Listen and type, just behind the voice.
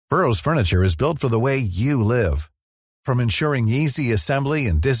Burrow's furniture is built for the way you live. From ensuring easy assembly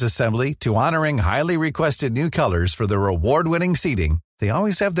and disassembly to honoring highly requested new colors for their award-winning seating, they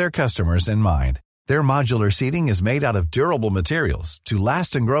always have their customers in mind. Their modular seating is made out of durable materials to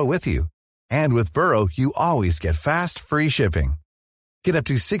last and grow with you. And with Burrow, you always get fast, free shipping. Get up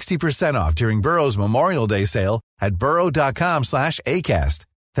to 60% off during Burrow's Memorial Day sale at burrow.com/ACAST.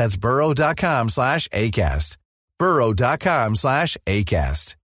 That's burrow.com/ACAST.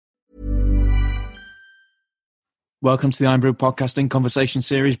 burrow.com/ACAST. Welcome to the Iron Brew Podcasting Conversation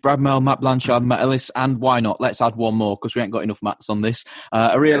Series. Brad Mel, Matt Blanchard, Matt Ellis, and why not? Let's add one more because we ain't got enough Matts on this.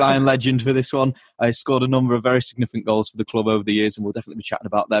 A real Iron legend for this one. Scored a number of very significant goals for the club over the years, and we'll definitely be chatting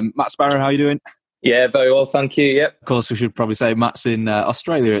about them. Matt Sparrow, how are you doing? Yeah, very well, thank you. Yep. Of course, we should probably say Matt's in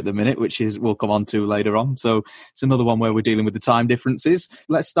Australia at the minute, which is we'll come on to later on. So it's another one where we're dealing with the time differences.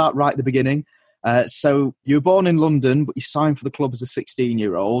 Let's start right at the beginning. So you were born in London, but you signed for the club as a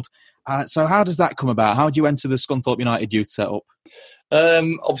 16-year-old. So how does that come about? How did you enter the Scunthorpe United youth setup?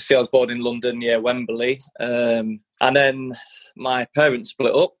 Obviously, I was born in London, Wembley. And then my parents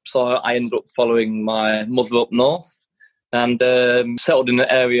split up, so I ended up following my mother up north and settled in an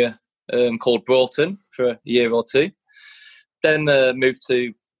area called Broughton for a year or two. Then moved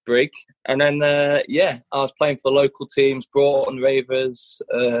to Brig. And then, I was playing for local teams, Broughton Ravers,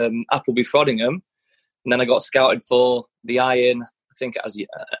 Appleby Frodingham. And then I got scouted for the Iron, I think at a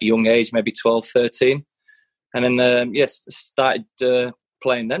young age, maybe 12, 13. And then, started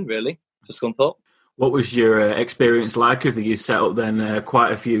playing then, really, for Scunthorpe. What was your experience like of the youth setup then?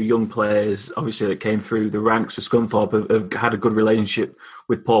 Quite a few young players, obviously, that came through the ranks for Scunthorpe have had a good relationship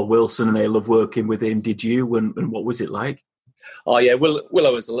with Paul Wilson and they love working with him. Did you? And what was it like? Oh, yeah, Willow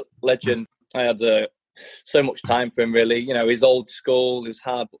was a legend. I had so much time for him, really. His old school, he was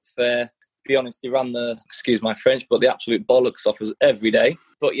hard but fair. To be honest, he ran excuse my French, but the absolute bollocks off us every day.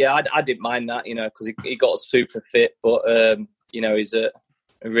 But yeah, I didn't mind that, because he got us super fit. But, he's a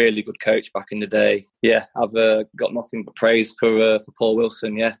really good coach back in the day. Yeah, I've got nothing but praise for Paul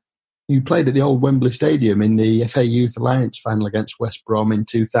Wilson, yeah. You played at the old Wembley Stadium in the FA Youth Alliance final against West Brom in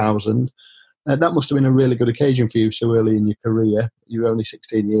 2000. That must have been a really good occasion for you so early in your career. You were only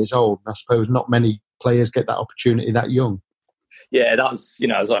 16 years old. And I suppose not many players get that opportunity that young. Yeah, that was,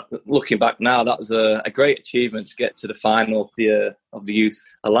 looking back now, that was a great achievement to get to the final of the Youth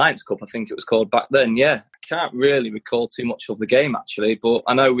Alliance Cup, I think it was called back then. Yeah, I can't really recall too much of the game, actually, but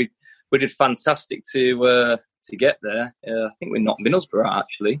I know we did fantastic to get there. I think we knocked Middlesbrough out,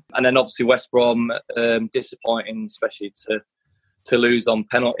 actually. And then obviously West Brom, disappointing, especially to lose on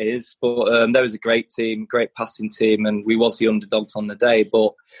penalties, but there was a great team, great passing team, and we was the underdogs on the day.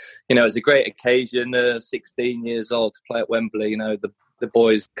 But it was a great occasion. 16 years old to play at Wembley. The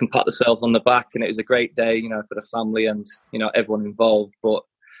boys can pat themselves on the back, and it was a great day, for the family and everyone involved. But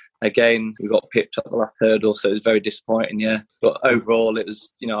again, we got pipped at the last hurdle, so it was very disappointing. Yeah, but overall, it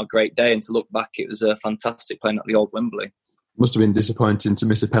was a great day, and to look back, it was fantastic playing at the old Wembley. Must have been disappointing to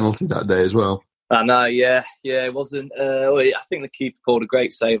miss a penalty that day as well. I know, yeah, it wasn't. I think the keeper pulled a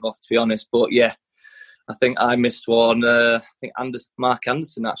great save off, to be honest. But yeah, I think I missed one. I think Mark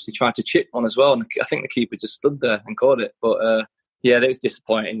Anderson actually tried to chip one as well, and I think the keeper just stood there and caught it. But it was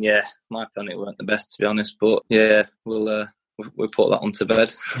disappointing. Yeah, my penalty weren't the best, to be honest. But yeah, we'll put that on to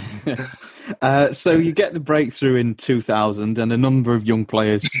bed. So you get the breakthrough in 2000, and a number of young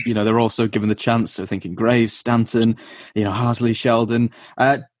players, they're also given the chance. So thinking Graves, Stanton, Harsley, Sheldon.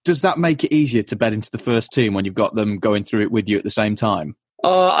 Does that make it easier to bed into the first team when you've got them going through it with you at the same time?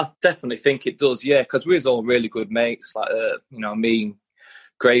 I definitely think it does, yeah, because we was all really good mates, like, me,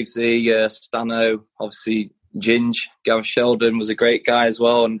 Gravesy, Stano, obviously Ginge, Gareth Sheldon was a great guy as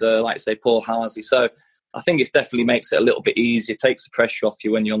well, and like I say, Paul Harsley. So I think it definitely makes it a little bit easier, takes the pressure off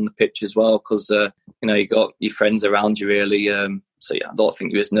you when you're on the pitch as well, because, you got your friends around you, really. So, yeah, I don't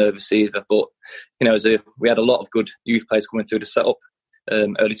think you was nervous either. But, we had a lot of good youth players coming through the setup.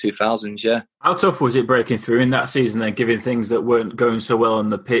 Early 2000s, yeah. How tough was it breaking through in that season then, given things that weren't going so well on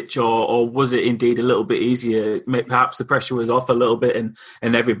the pitch, or was it indeed a little bit easier? Perhaps the pressure was off a little bit and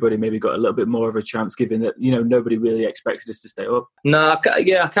everybody maybe got a little bit more of a chance, given that, nobody really expected us to stay up? No,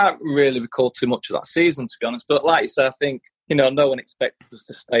 I can't really recall too much of that season, to be honest. But like you said, I think, no one expected us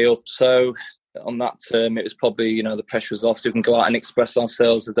to stay up. So on that term, it was probably, the pressure was off, so we can go out and express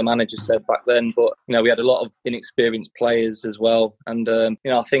ourselves, as the manager said back then. But, we had a lot of inexperienced players as well. And,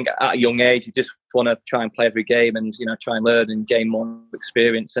 I think at a young age, you just want to try and play every game and, try and learn and gain more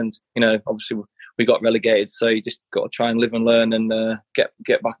experience. And, obviously we got relegated, so you just got to try and live and learn and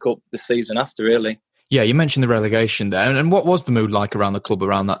get back up the season after, really. Yeah, you mentioned the relegation there, and what was the mood like around the club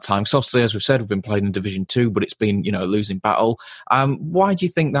around that time? Because obviously, as we've said, we've been playing in Division 2, but it's been, a losing battle. Why do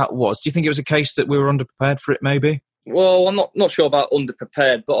you think that was? Do you think it was a case that we were underprepared for it, maybe? Well, I'm not sure about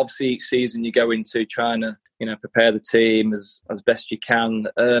underprepared, but obviously each season you go into trying to, prepare the team as best you can.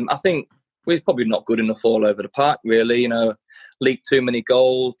 I think we're probably not good enough all over the park, really. Leaked too many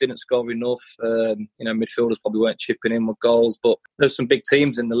goals, didn't score enough. Midfielders probably weren't chipping in with goals, but there's some big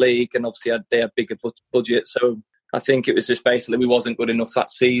teams in the league, and obviously they had bigger budgets. So I think it was just basically we wasn't good enough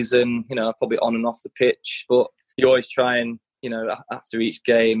that season. Probably on and off the pitch, but you always try and after each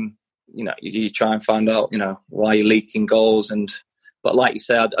game, you try and find out why you're leaking goals. But like you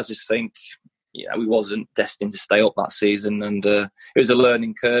said, I just think we wasn't destined to stay up that season, and it was a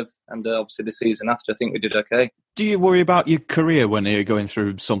learning curve. And obviously the season after, I think we did okay. Do you worry about your career when you're going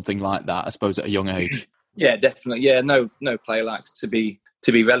through something like that, I suppose, at a young age? Yeah, definitely. Yeah, no player likes to be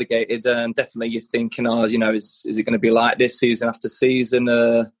relegated, and definitely you're thinking, is it going to be like this season after season?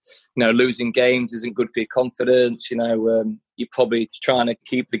 Losing games isn't good for your confidence. You're probably trying to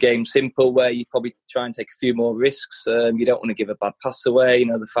keep the game simple, where you probably try and take a few more risks. You don't want to give a bad pass away.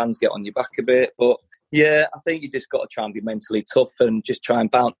 The fans get on your back a bit, but yeah, I think you just got to try and be mentally tough and just try and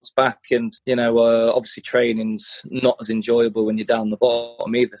bounce back. And obviously training's not as enjoyable when you're down the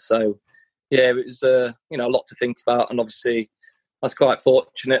bottom either. So yeah, it was a lot to think about, and obviously I was quite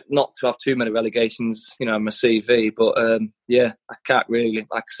fortunate not to have too many relegations, in my CV. But I can't really,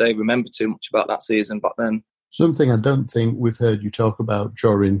 like I say, remember too much about that season back then. Something I don't think we've heard you talk about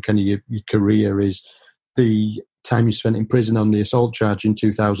during kind of your career is the time you spent in prison on the assault charge in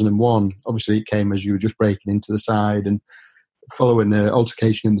 2001. Obviously, it came as you were just breaking into the side, and following an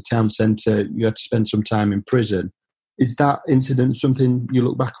altercation in the town centre, you had to spend some time in prison. Is that incident something you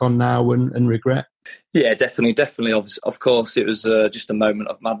look back on now and regret? Yeah, definitely. Of course, it was just a moment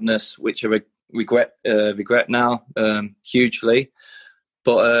of madness, which I regret now hugely.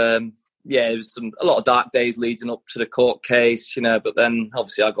 But there was a lot of dark days leading up to the court case, But then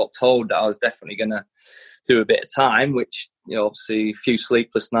obviously I got told that I was definitely going to do a bit of time, which obviously a few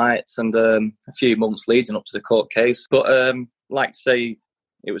sleepless nights and a few months leading up to the court case. But like I say,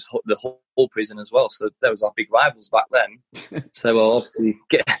 it was the Hull prison as well, so there was our big rivals back then. So obviously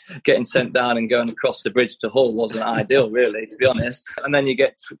getting sent down and going across the bridge to Hull wasn't ideal, really, to be honest. And then you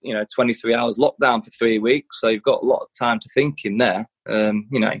get 23 hours lockdown for 3 weeks, so you've got a lot of time to think in there.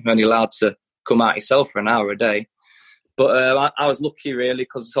 You're only allowed to come out yourself for an hour a day. But I was lucky, really,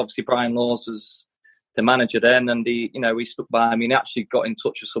 because obviously Brian Laws was the manager then, and he stuck by me. He actually got in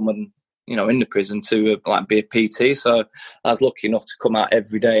touch with someone in the prison to be a PT. So I was lucky enough to come out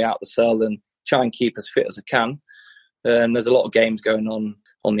every day out the cell and try and keep as fit as I can. There's a lot of games going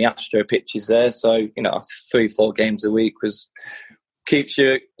on the Astro pitches there. So, 3-4 games a week keeps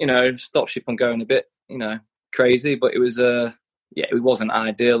you, stops you from going a bit, crazy. But it was, it wasn't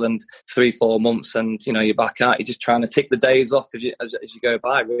ideal. And 3-4 months and, you're back out. You're just trying to tick the days off as you go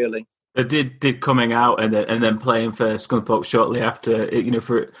by, really. It did coming out and then playing for Scunthorpe shortly after,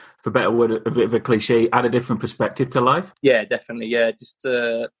 for better word, a bit of a cliche, add a different perspective to life? Yeah, definitely. Yeah, just,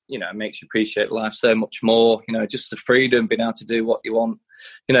 it makes you appreciate life so much more. Just the freedom, being able to do what you want,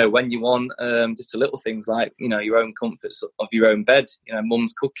 when you want. Just the little things like, your own comforts of your own bed,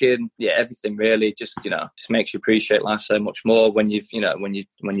 mum's cooking. Yeah, everything really just makes you appreciate life so much more when you've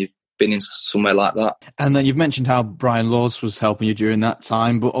been in somewhere like that. And then you've mentioned how Brian Laws was helping you during that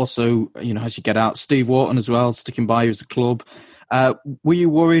time, but also, as you get out, Steve Wharton as well, sticking by you as a club. Were you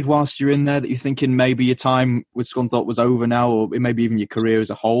worried whilst you're in there that you're thinking maybe your time with Scunthorpe was over now, or maybe even your career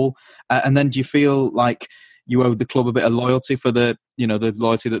as a whole? And then do you feel like you owed the club a bit of loyalty for the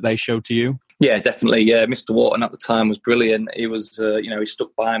loyalty that they showed to you? Yeah, definitely. Yeah, Mr. Wharton at the time was brilliant. He was, he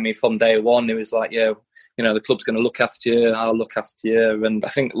stuck by me from day one. He was like, the club's going to look after you, I'll look after you. And I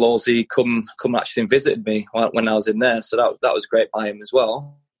think Lawsy come actually and visited me when I was in there. So that was great by him as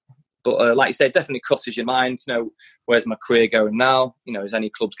well. But like you say, it definitely crosses your mind, where's my career going now? Is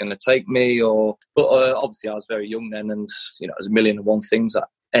any club's going to take me? But obviously I was very young then, and, there's a million and one things that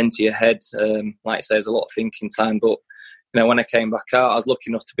enter your head. Like I say, there's a lot of thinking time. But, when I came back out, I was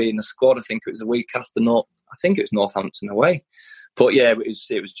lucky enough to be in the squad. I think it was a week after Northampton away. But yeah,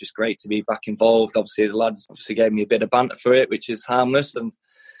 it was just great to be back involved. Obviously, the lads gave me a bit of banter for it, which is harmless.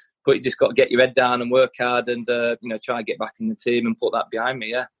 But you just got to get your head down and work hard and, try and get back in the team and put that behind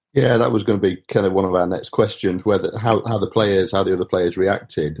me, yeah. Yeah, that was going to be kind of one of our next questions, how the other players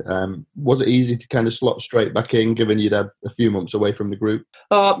reacted. Was it easy to kind of slot straight back in, given you'd had a few months away from the group?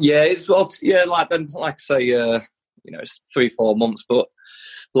 Yeah, like I say, it's 3-4 months, but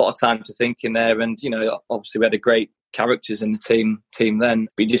a lot of time to think in there. And, obviously we had a great characters in the team then.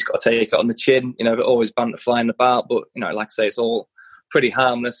 But you just got to take it on the chin. You know, always banter flying about, but you know, like I say, it's all pretty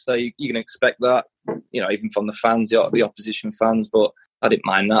harmless. So you can expect that, you know, even from the fans, the opposition fans. But I didn't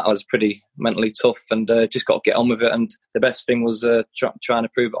mind that. I was pretty mentally tough and just got to get on with it. And the best thing was trying to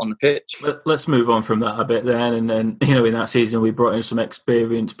prove it on the pitch. Let's move on from that a bit then. And then, you know, in that season, we brought in some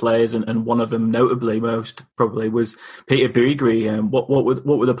experienced players, and one of them, notably most probably, was Peter Beagrie. And what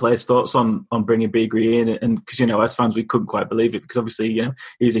were the players' thoughts on bringing Beagrie in? And because, you know, as fans, we couldn't quite believe it because obviously, you know,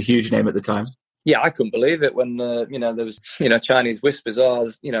 he was a huge name at the time. Yeah, I couldn't believe it when, you know, there was, you know, Chinese whispers,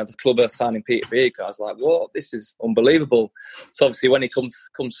 you know, the club are signing Peter Beagrie. I was like, what? This is unbelievable. So obviously when he comes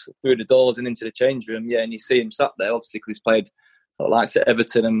through the doors and into the change room, yeah, and you see him sat there, obviously because he's played likes at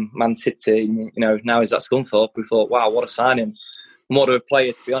Everton and Man City, and, you know, now he's at Scunthorpe, we thought, wow, what a signing. And what a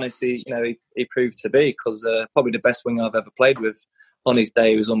player, to be honest, he proved to be, because probably the best winger I've ever played with. On his day,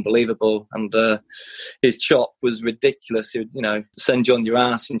 he was unbelievable, and his chop was ridiculous. He would, you know, send you on your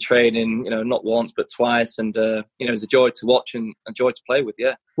ass in training, you know, not once but twice, and you know, it was a joy to watch and a joy to play with.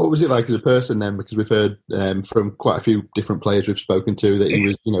 Yeah. What was it like as a person then? Because we've heard from quite a few different players we've spoken to that he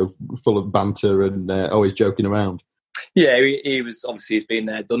was, you know, full of banter and always joking around. Yeah, he was, obviously he's been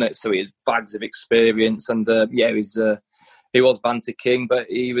there, done it, so he has bags of experience, and he was banter king, but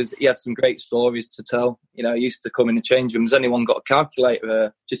he had some great stories to tell. You know, he used to come in the change room. Has anyone got a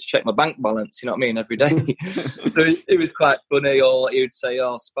calculator just to check my bank balance? You know what I mean? Every day. So it was quite funny. Or he would say,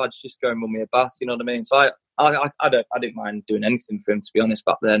 "Oh, Spadge, just go and run me a bath." You know what I mean? So I didn't mind doing anything for him, to be honest.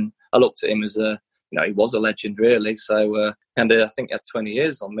 Back then, I looked at him as you know, he was a legend, really. So, and I think he had 20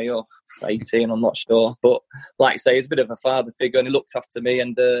 years on me, or 18, I'm not sure. But like I say, he's a bit of a father figure, and he looked after me,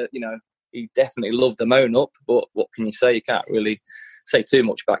 and you know, he definitely loved the moan up, but what can you say? You can't really say too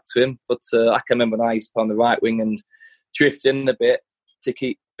much back to him. But I can remember when I used to play on the right wing and drift in a bit to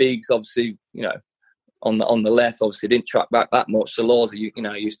keep Biggs, obviously, you know, on the left. Obviously, didn't track back that much. So Lawes, you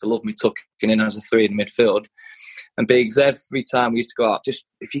know, used to love me tucking in as a 3 in midfield. And Biggs, every time we used to go out, just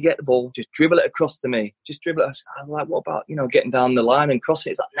if you get the ball, just dribble it across to me. Just dribble it. I was like, what about, you know, getting down the line and crossing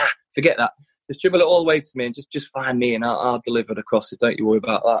it? It's like, nah, forget that. Just dribble it all the way to me and just find me and I'll deliver the crosses. Don't you worry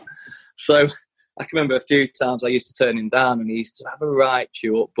about that. So I can remember a few times I used to turn him down and he used to have a right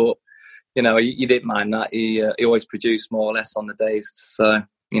chew up, but, you know, you didn't mind that. He always produced more or less on the days. So,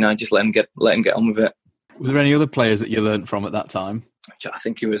 you know, just let him get on with it. Were there any other players that you learnt from at that time? I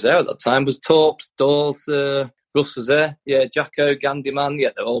think he was there at that time. Was Torps, Dawes, Russ was there. Yeah, Jacko, Gandyman. Yeah,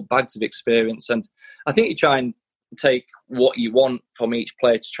 they're all bags of experience. And I think you try and take what you want from each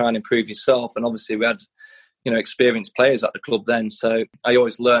player to try and improve yourself. And obviously we had, you know, experienced players at the club then, so I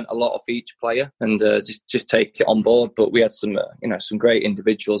always learned a lot of each player and just take it on board. But we had some you know, some great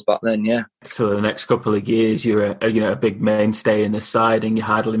individuals back then. Yeah. So the next couple of years, you were a big mainstay in the side, and you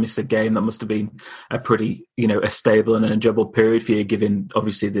hardly missed a game. That must have been a pretty, you know, a stable and an enjoyable period for you, given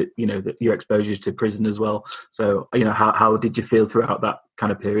obviously that, you know, that your exposures to prison as well. So, you know, how did you feel throughout that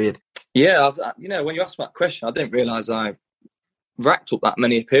kind of period? Yeah, you know, when you asked that question, I didn't realise I racked up that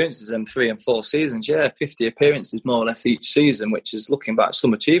many appearances in 3 and 4 seasons. Yeah, 50 appearances more or less each season, which is, looking back,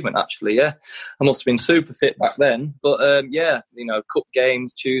 some achievement actually. Yeah, I must have been super fit back then. But yeah, you know, cup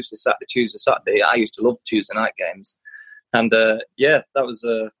games, Tuesday, Saturday. I used to love Tuesday night games. And yeah, that was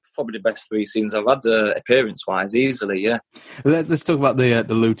probably the best 3 seasons I've had appearance-wise, easily. Yeah. Let's talk about the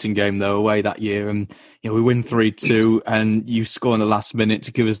Luton game though, away that year, and you know, we win 3-2, and you score in the last minute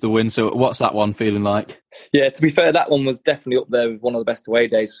to give us the win. So, what's that one feeling like? Yeah, to be fair, that one was definitely up there with one of the best away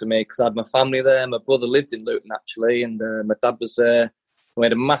days for me, because I had my family there. My brother lived in Luton actually, and my dad was there. We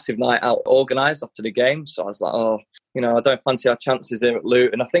had a massive night out organised after the game, so I was like, oh, you know, I don't fancy our chances here at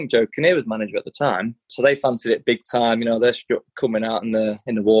Luton. I think Joe Kinnear was manager at the time, so they fancied it big time. You know, they're coming out in the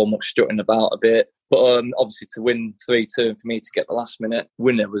warm-up, strutting about a bit. But obviously to win 3-2 and for me to get the last-minute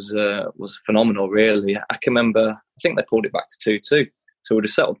winner was phenomenal, really. I can remember, I think they pulled it back to 2-2, so we'd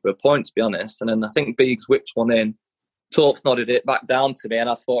have settled for a point, to be honest. And then I think Biggs whipped one in, Torps nodded it back down to me, and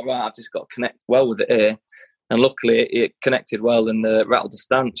I thought, right, I've just got to connect well with it here. And luckily, it connected well and rattled the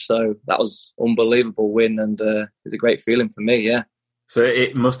stanch. So that was an unbelievable win, and it's a great feeling for me. Yeah. So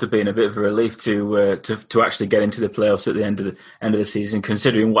it must have been a bit of a relief to actually get into the playoffs at the end of the season,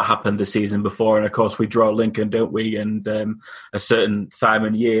 considering what happened the season before. And of course, we draw Lincoln, don't we? And a certain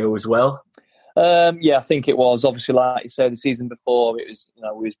Simon Yeo as well. Yeah, I think it was. Obviously, like you said, the season before, it was, you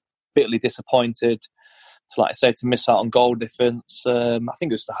know, we was bitterly disappointed to, like I said, to miss out on goal difference. I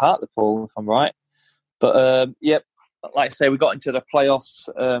think it was to Hartlepool, if I'm right. But yep, like I say, we got into the playoffs.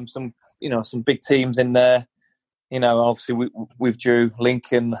 Some big teams in there. You know, obviously we withdrew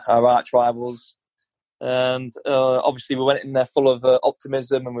Lincoln, our arch rivals, and obviously we went in there full of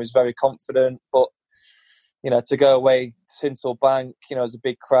optimism and was very confident. But to go away to Sincil Bank, it was a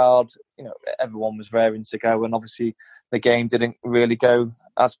big crowd. Everyone was raring to go, and obviously the game didn't really go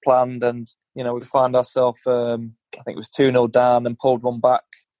as planned. And we found ourselves, I think it was 2-0 down, and pulled one back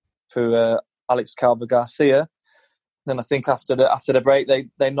through Alex Calvo-Garcia. Then I think after the break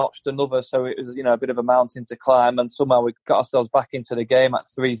they notched another, so it was a bit of a mountain to climb, and somehow we got ourselves back into the game at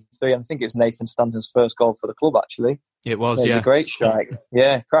 3-3. And I think it was Nathan Stanton's first goal for the club, actually. It was, It was a great strike.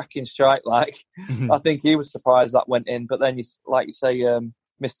 Yeah, cracking strike. I think he was surprised that went in. But then, like you say,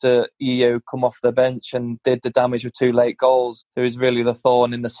 Mr. EO come off the bench and did the damage with 2 late goals. So it was really the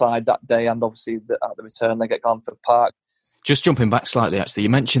thorn in the side that day, and obviously at the return leg at Glanford Park. Just jumping back slightly, actually, you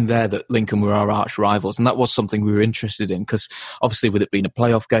mentioned there that Lincoln were our arch rivals, and that was something we were interested in because obviously with it being a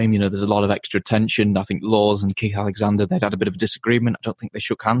playoff game, there's a lot of extra tension. I think Laws and Keith Alexander, they'd had a bit of a disagreement. I don't think they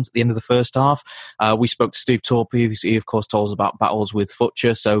shook hands at the end of the first half. We spoke to Steve Torpey. He, of course, told us about battles with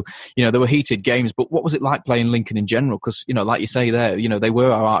Futcher. So, there were heated games, but what was it like playing Lincoln in general? Because, like you say there, they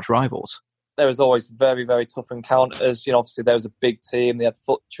were our arch rivals. There was always very, very tough encounters. Obviously there was a big team. They had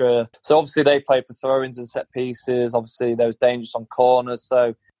Futcher. So obviously they played for throw-ins and set pieces. Obviously there was dangerous on corners.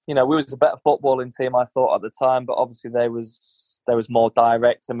 So, we was a better footballing team, I thought, at the time. But obviously there was more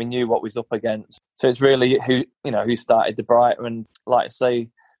direct, and we knew what we was up against. So it's really who started the brighter. And like I say,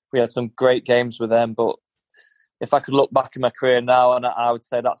 we had some great games with them. But if I could look back in my career now, and I would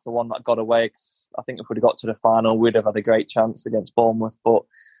say that's the one that got away. Cause I think if we'd have got to the final, we'd have had a great chance against Bournemouth. But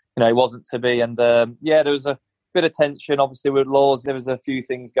it wasn't to be. And there was a bit of tension. Obviously, with Laws, there was a few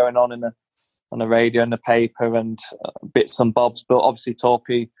things going on on the radio and the paper, and bits and bobs. But obviously,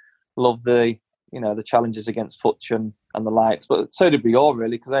 Torpey loved the challenges against Futcher and the likes. But so did we all,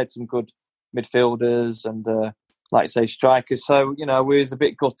 really, because they had some good midfielders and, like I say, strikers. So we was a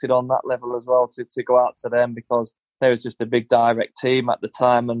bit gutted on that level as well to go out to them, because they was just a big direct team at the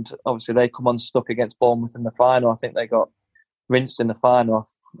time, and obviously they come unstuck against Bournemouth in the final. I think they got rinsed in the final,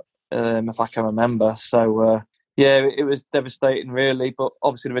 if I can remember. So, it was devastating, really. But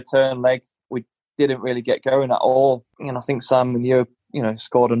obviously the return leg, we didn't really get going at all. And I think Sam and you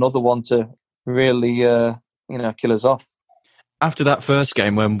scored another one to really, kill us off. After that first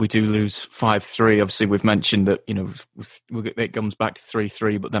game, when we do lose 5-3, obviously we've mentioned that, it comes back to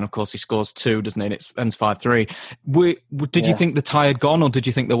 3-3, but then of course he scores 2, doesn't he? And it ends 5-3. Did you think the tie had gone, or did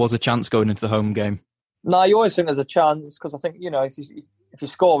you think there was a chance going into the home game? No, you always think there's a chance, because I think if you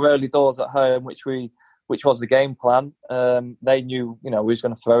score early doors at home, which was the game plan, they knew we was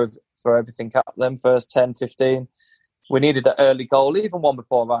going to throw everything at them first 10, 15. We needed an early goal, even one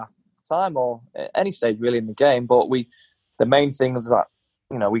before our time or any stage really in the game. But the main thing was that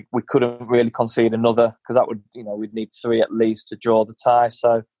we couldn't really concede another, because that would we'd need 3 at least to draw the tie.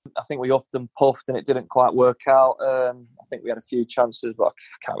 So I think we often puffed and it didn't quite work out. I think we had a few chances, but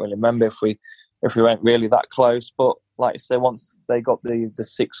I can't really remember if we weren't really that close. But like I say, once they got the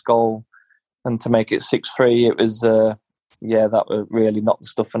 6th goal and to make it 6-3, it was that would really knock the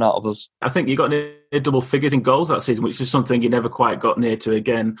stuffing out of us. I think you got near double figures in goals that season, which is something you never quite got near to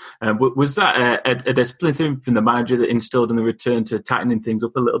again. Was that a discipline from the manager that instilled in the return to tightening things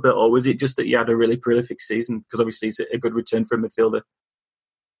up a little bit, or was it just that you had a really prolific season? Because obviously it's a good return for a midfielder.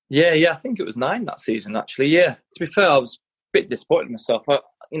 Yeah, I think it was 9 that season, actually. Yeah, to be fair, I was a bit disappointed in myself. I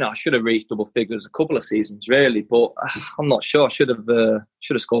should have reached double figures a couple of seasons, really, but I'm not sure. I should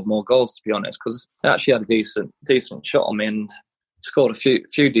have scored more goals, to be honest, because I actually had a decent shot on me and scored a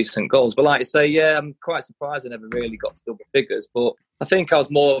few decent goals. But like I say, I'm quite surprised I never really got to double figures. But I think I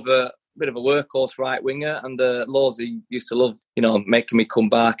was more of a bit of a workhorse right winger, and Lawsy used to love, making me come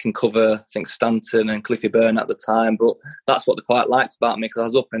back and cover, I think, Stanton and Cliffy Byrne at the time. But that's what they quite liked about me, because I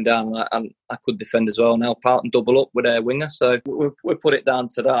was up and down, and I could defend as well, and help out and double up with a winger. So we put it down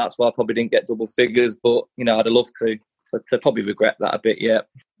to that. That's why I probably didn't get double figures, but I'd have loved to. But I probably regret that a bit, yeah.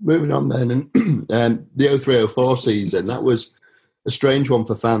 Moving on then, and the 03-04 season, that was a strange one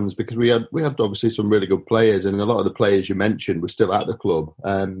for fans, because we had obviously some really good players, and a lot of the players you mentioned were still at the club.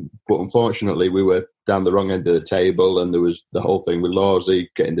 But unfortunately, we were down the wrong end of the table, and there was the whole thing with Lawsy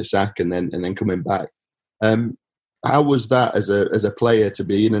getting the sack and then coming back. How was that as a player to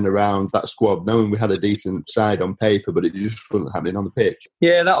be in and around that squad, knowing we had a decent side on paper, but it just wasn't happening on the pitch?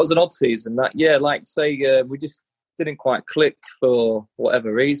 Yeah, that was an odd season. Like say, we just didn't quite click for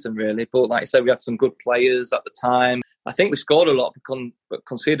whatever reason, really. But like I said, we had some good players at the time. I think we scored a lot, but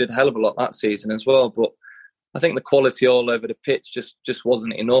conceded a hell of a lot that season as well. But I think the quality all over the pitch just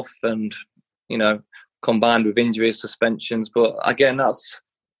wasn't enough, and combined with injuries, suspensions. But again,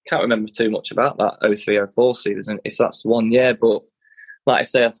 can't remember too much about that 03-04 season, if that's the one. Yeah, but like I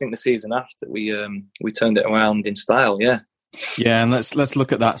say, I think the season after we turned it around in style. Yeah. Yeah, and let's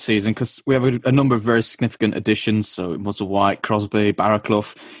look at that season, because we have a number of very significant additions. So Musselwhite, Crosby,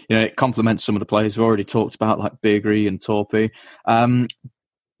 Barraclough. It complements some of the players we've already talked about, like Beagrie and Torpey.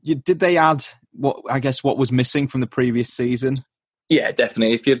 Did they add what was missing from the previous season? Yeah,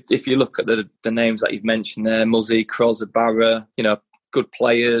 definitely. If you look at the names that you've mentioned there, Muzzy, Crosby, Barra, good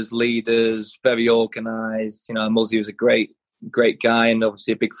players, leaders, very organised. Muzzy was a great guy, and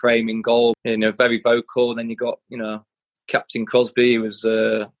obviously a big frame in goal. Very vocal. Then you got Captain Crosby. He was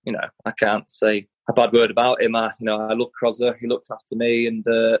I can't say a bad word about him. I love Crosby. He looked after me, and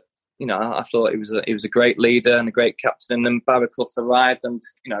I thought he was a great leader and a great captain. And then Barraclough arrived, and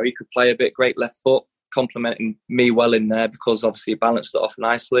he could play a bit, great left foot, complementing me well in there, because obviously he balanced it off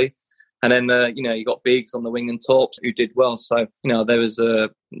nicely. And then you got Biggs on the wing and Torps, who did well. So there was the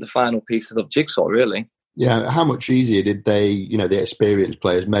final pieces of jigsaw, really. Yeah, how much easier did they, the experienced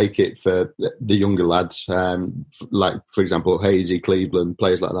players, make it for the younger lads, like, for example, Hazy, Cleveland,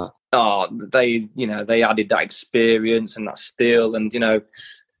 players like that? Oh, they added that experience and that skill, and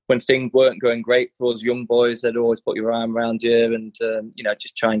when things weren't going great for us young boys, they'd always put your arm around you and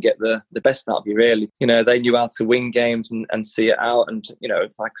just try and get the best out of you. Really, they knew how to win games and see it out. And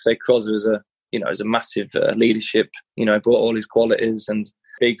like I say, Crosby was a massive leadership. Brought all his qualities, and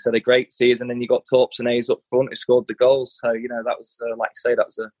Biggs had a great season. And you got Torps and Hayes up front who scored the goals. So that was like I say, that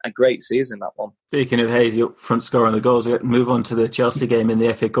was a great season, that one. Speaking of Hazy up front scoring the goals, move on to the Chelsea game in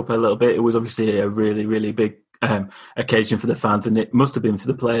the FA Cup a little bit. It was obviously a really, really big occasion for the fans, and it must have been for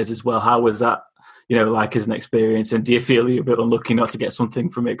the players as well. How was that, like as an experience? And do you feel you're a bit unlucky not to get something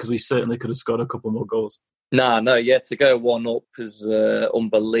from it? Because we certainly could have scored a couple more goals. To go 1-up is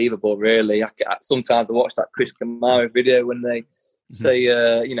unbelievable, really. Sometimes I watch that Chris Kamara video when they say,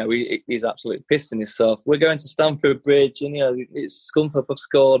 he's absolutely pissing himself. We're going to Stamford Bridge, and it's Scunthorpe have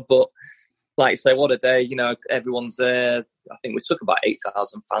scored, but like I say, what a day. Everyone's there. I think we took about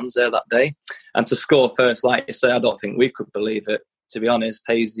 8,000 fans there that day. And to score first, like you say, I don't think we could believe it, to be honest.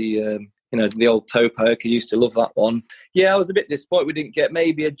 Hazy, the old toe poke, I used to love that one. Yeah, I was a bit disappointed we didn't get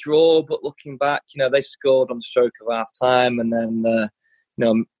maybe a draw, but looking back, they scored on the stroke of half time, and then,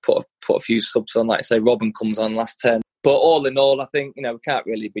 put a few subs on. Like I say, Robin comes on last 10. But all in all, I think, we can't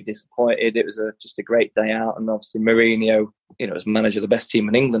really be disappointed. It was just a great day out. And obviously Mourinho, was manager of the best team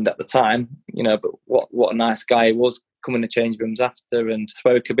in England at the time, but what a nice guy he was, coming to change rooms after and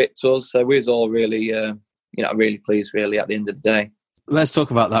spoke a bit to us. So we was all really, really pleased, really, at the end of the day. Let's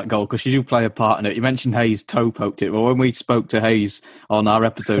talk about that goal, because you do play a part in it. You mentioned Hayes toe poked it. Well, when we spoke to Hayes on our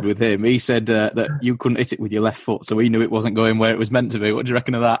episode with him, he said that you couldn't hit it with your left foot, so he knew it wasn't going where it was meant to be. What do you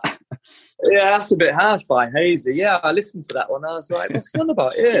reckon of that? Yeah, that's a bit harsh by Hazy. Yeah, I listened to that one. I was like, what's on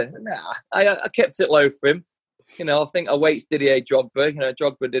about here? Nah, I kept it low for him. I think I waited Didier Drogba.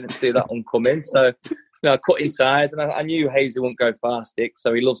 Drogba didn't see that one coming. So, I cut inside, and I knew Hazy wouldn't go far stick,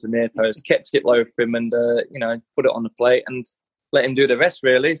 so he loves the near post. Kept it low for him and, put it on the plate and let him do the rest,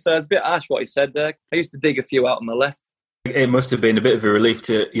 really. So it's a bit harsh what he said there. I used to dig a few out on my left. It must have been a bit of a relief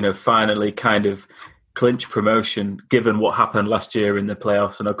to, finally kind of clinch promotion, given what happened last year in the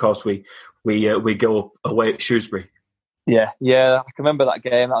playoffs. And of course, we go away at Shrewsbury. Yeah, I can remember that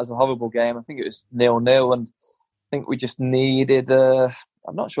game. That was a horrible game. I think it was 0-0, and I think we just needed.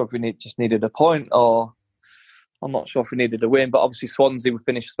 I'm not sure if we just needed a point, or I'm not sure if we needed a win. But obviously, Swansea would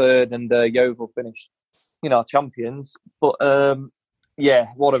finish third, and Yeovil finished, champions. But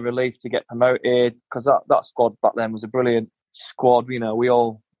what a relief to get promoted, because that squad back then was a brilliant squad. We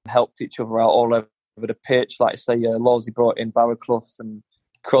all helped each other out all over the pitch. Like I say, Lawsey brought in Barraclough and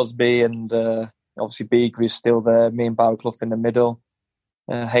Crosby, and obviously Beagrie is still there. Me and Barraclough in the middle,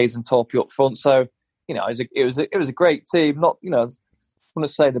 Hayes and Torpey up front. So it was a great team. Not I want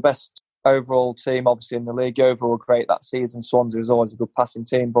to say the best overall team, obviously, in the league. Yeovil were great that season. Swansea was always a good passing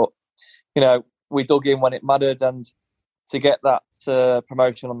team, but we dug in when it mattered, and to get that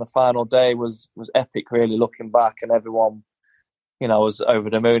promotion on the final day was epic, really, looking back. And everyone, was over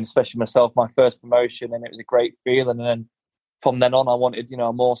the moon, especially myself, my first promotion, and it was a great feeling. And then from then on, I wanted,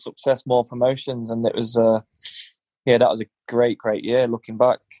 more success, more promotions, and it was, that was a great year looking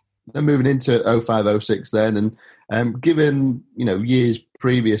back. Then moving into 05-06 then, and given, years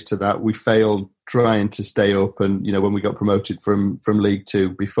previous to that, we failed trying to stay up, and, when we got promoted from League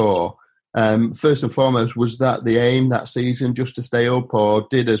Two before, first and foremost, was that the aim that season, just to stay up, or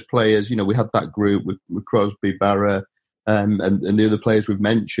did as players, we had that group with Crosby, Barra, and the other players we've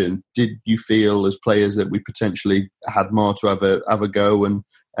mentioned, did you feel as players that we potentially had more to have a go and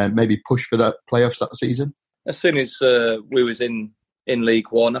maybe push for that playoffs that season? As soon as we was in in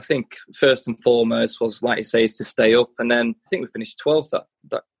League One. I think first and foremost was, like you say, is to stay up. And then I think we finished 12th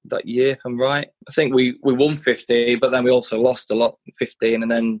that year, if I'm right. I think we won 15, but then we also lost a lot, 15,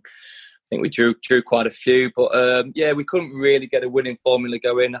 and then I think we drew quite a few. But we couldn't really get a winning formula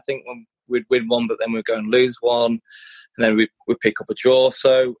going. I think when we'd win one, but then we'd go and lose one, and then we'd pick up a draw.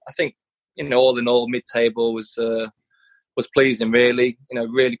 So I think, all in all, mid-table was pleasing, really.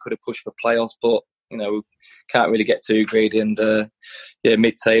 Really could have pushed for playoffs, but we can't really get too greedy, and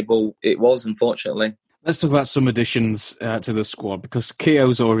mid-table it was, unfortunately. Let's talk about some additions to the squad, because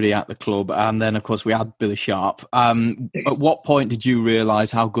Keogh's already at the club, and then, of course, we had Billy Sharp. At what point did you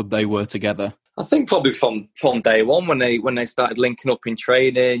realise how good they were together? I think probably from day one, when they started linking up in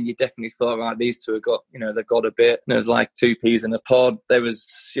training, you definitely thought, right, these two have got, they've got a bit. And it was like two peas in a pod. They was,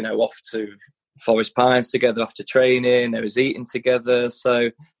 off to Forest Pines together after training. They was eating together.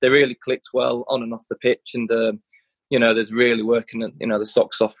 So they really clicked well on and off the pitch. And, there's really working, the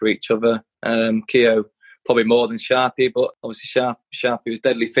socks off for each other. Keogh probably more than Sharpie, but obviously Sharpie was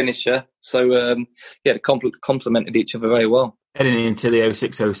deadly finisher. So, they complemented each other very well. Heading into the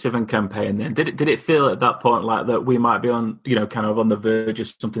 06-07 campaign then, did it feel at that point like that we might be on, kind of on the verge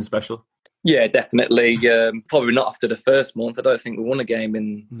of something special? Yeah, definitely. Probably not after the first month. I don't think we won a game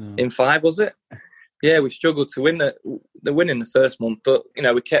in 5, was it? Yeah, we struggled to win the win in the first month, but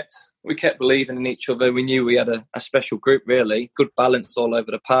we kept believing in each other. We knew we had a special group, really. Good balance all over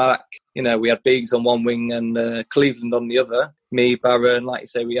the park. We had Biggs on one wing and Cleveland on the other. Me, Barron, like you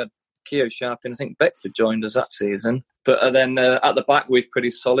say, we had Keogh, Sharp, and I think Beckford joined us that season. But then at the back, we were pretty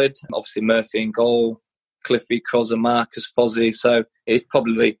solid. Obviously, Murphy in goal, Cliffy, Crosser, Marcus, Fozzie. So it's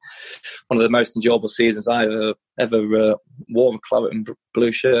probably one of the most enjoyable seasons I ever wore a claret and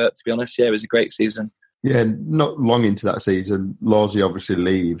blue shirt, to be honest. Yeah, it was a great season. Yeah, not long into that season, Lawsy obviously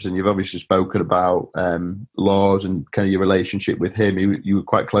leaves, and you've obviously spoken about Laws and kind of your relationship with him. You were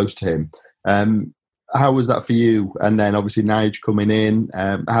quite close to him. How was that for you? And then obviously Nige coming in.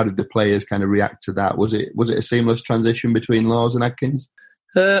 How did the players kind of react to that? Was it a seamless transition between Laws and Adkins?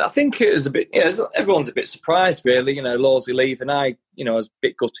 I think it was a bit. Everyone's a bit surprised, really. Lawsy leaving. I was a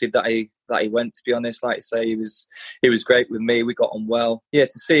bit gutted that he went. To be honest, like I say, he was great with me. We got on well. Yeah,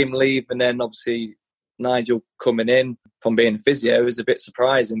 to see him leave, and then obviously Nigel coming in from being a physio was a bit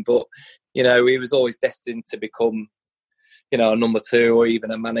surprising. But he was always destined to become, a number 2 or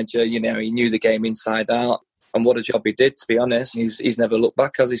even a manager. He knew the game inside out, and what a job he did. To be honest, he's never looked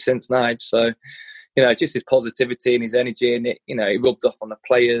back, has he, since Nige? So. Just his positivity and his energy, and it rubbed off on the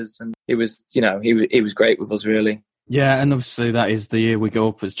players, and he was great with us, really. Yeah, and obviously that is the year we go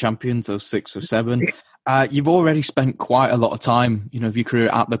up as champions, 06 or 07. You've already spent quite a lot of time, of your career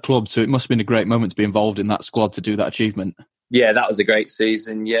at the club, so it must have been a great moment to be involved in that squad to do that achievement. Yeah, that was a great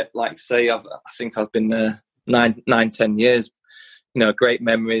season. Yeah, like I say, I think I've been there 9-10 years. Great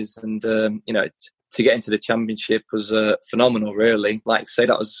memories, and to get into the championship was phenomenal, really. Like I say,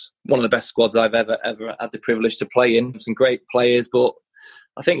 that was one of the best squads I've ever had the privilege to play in. Some great players, but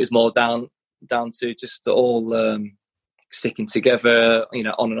I think it was more down to just all sticking together,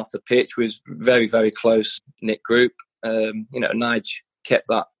 on and off the pitch. We was very, very close knit group. Nige kept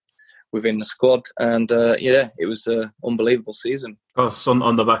that within the squad, and it was an unbelievable season. Of course,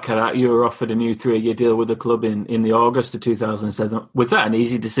 on the back of that, you were offered a new 3-year deal with the club in the August of 2007. Was that an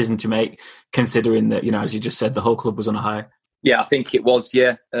easy decision to make, considering that, as you just said, the whole club was on a high? Yeah, I think it was,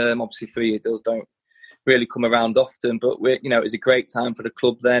 yeah. Obviously, 3-year deals don't really come around often, but it was a great time for the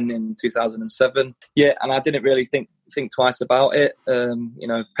club then in 2007. Yeah, and I didn't really think twice about it.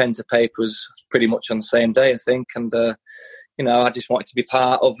 Pen to paper was pretty much on the same day, I think, and I just wanted to be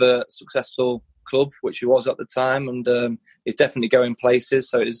part of a successful club, which he was at the time, and it's definitely going places.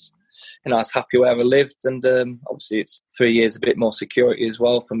 So it's, I was happy where I lived, and obviously it's 3 years, a bit more security as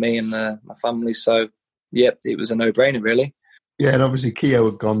well for me and my family. So, yeah, it was a no-brainer, really. Yeah, and obviously Keogh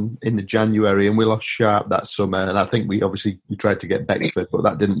had gone in the January, and we lost Sharp that summer, and I think we tried to get Beckford, but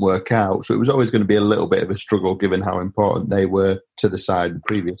that didn't work out. So it was always going to be a little bit of a struggle, given how important they were to the side the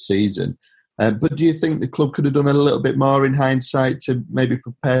previous season. But do you think the club could have done a little bit more in hindsight to maybe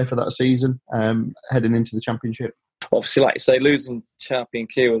prepare for that season, heading into the championship? Obviously, like you say, losing Sharpie and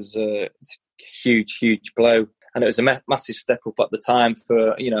Keogh was a huge, huge blow. And it was a massive step up at the time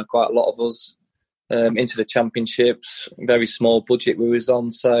for, quite a lot of us into the championships. Very small budget we was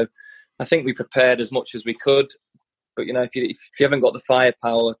on. So I think we prepared as much as we could. But, if you haven't got the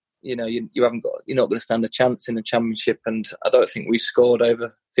firepower, you're not going to stand a chance in the championship. And I don't think we scored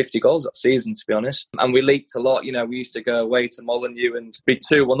over 50 goals that season, to be honest. And we leaked a lot. We used to go away to Molineux and be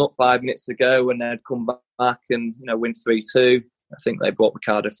 2-1 up 5 minutes to go, and they'd come back and, win 3-2. I think they brought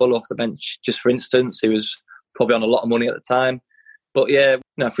Ricardo Fuller off the bench, just for instance. He was probably on a lot of money at the time. But yeah,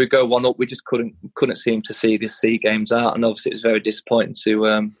 if we go 1 up, we just couldn't seem to see the C games out, and obviously it was very disappointing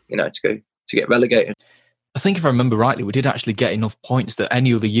to get relegated. I think if I remember rightly, we did actually get enough points that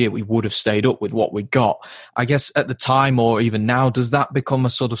any other year we would have stayed up with what we got. I guess at the time or even now, does that become a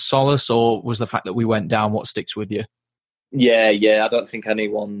sort of solace, or was the fact that we went down what sticks with you? Yeah. I don't think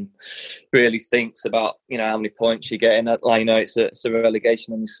anyone really thinks about, how many points you're getting. It's a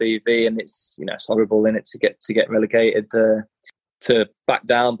relegation on your CV, and it's horrible in it to get relegated to back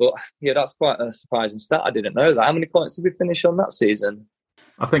down. But yeah, that's quite a surprising stat. I didn't know that. How many points did we finish on that season?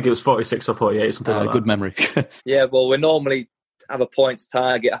 I think it was 46 or 48, something like that. Good memory. Yeah, well, we normally have a points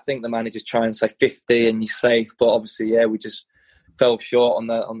target. I think the managers try and say 50 and you're safe. But obviously, we just fell short on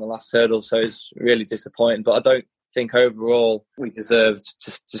the last hurdle. So it's really disappointing. But I don't think overall we deserved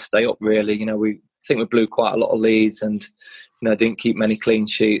to stay up, really. I think we blew quite a lot of leads and, didn't keep many clean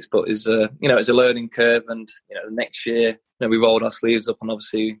sheets. But it's a learning curve. And, the next year, we rolled our sleeves up, and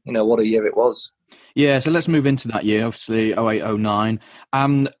obviously, what a year it was. Yeah, so let's move into that year, obviously 08-09.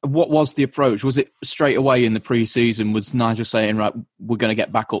 What was the approach? Was it straight away in the pre-season? Was Nigel saying, right, we're going to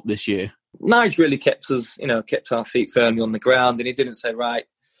get back up this year? Nigel really kept our feet firmly on the ground, and he didn't say, right,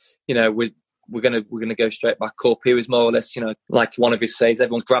 we're going to go straight back up. He was more or less, like one of his says,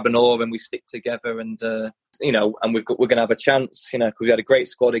 everyone's grab an oar and we stick together, and and we're going to have a chance, because we had a great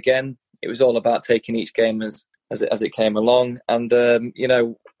squad again. It was all about taking each game as it came along, and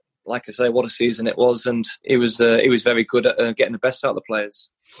like I say, what a season it was, and he was very good at getting the best out of the players.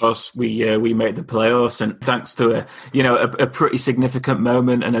 Of course, we made the playoffs, and thanks to a pretty significant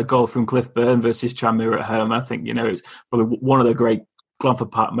moment and a goal from Cliff Byrne versus Tranmere at home. I think it's probably one of the great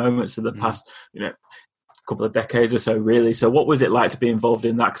Glanford Park moments of the past couple of decades or so, really. So, what was it like to be involved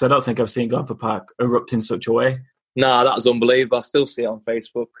in that? Because I don't think I've seen Glanford Park erupt in such a way. No, that was unbelievable. I still see it on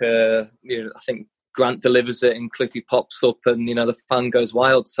Facebook. I think Grant delivers it and Cliffy pops up, and the fan goes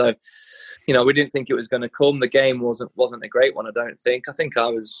wild. So we didn't think it was going to come. The game wasn't a great one, I don't think. I think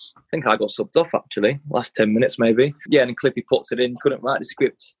I got subbed off, actually, last 10 minutes maybe. Yeah, and Cliffy puts it in. Couldn't write the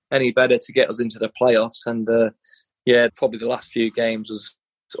script any better to get us into the playoffs. And probably the last few games was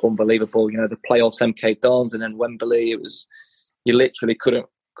unbelievable. The playoffs, MK Dons, and then Wembley. It was, you literally couldn't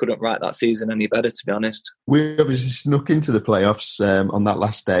write that season any better, to be honest. We obviously snuck into the playoffs on that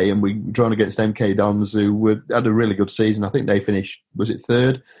last day, and we drawn against MK Dons, who had a really good season. I think they finished, was it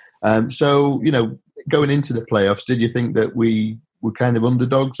third? So, going into the playoffs, did you think that we were kind of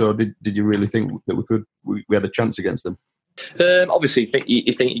underdogs, or did you really think that we had a chance against them? Obviously,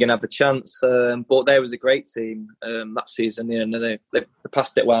 you think you're going to have the chance, but there was a great team that season. They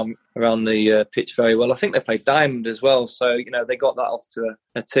passed it around the pitch very well. I think they played Diamond as well, so they got that off to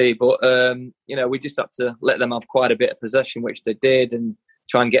a tee. But we just had to let them have quite a bit of possession, which they did, and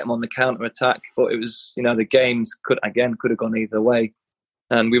try and get them on the counter attack. But it was, the games could have gone either way,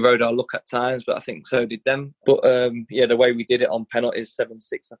 and we rode our luck at times. But I think so did them. But the way we did it on penalties,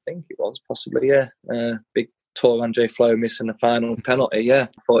 7-6, I think it was possibly. Big Tor Andre Flo missing the final penalty. Yeah,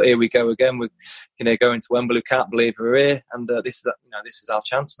 but here we go again. We're going to Wembley. Can't believe we're here, and this is our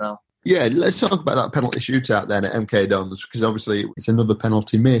chance now. Yeah, let's talk about that penalty shootout then at MK Dons, because obviously it's another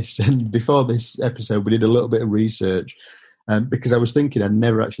penalty miss. And before this episode, we did a little bit of research because I was thinking I'd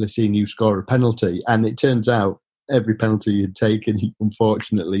never actually seen you score a penalty, and it turns out every penalty you'd taken,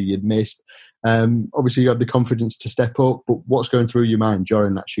 unfortunately, you'd missed. Obviously, you had the confidence to step up, but what's going through your mind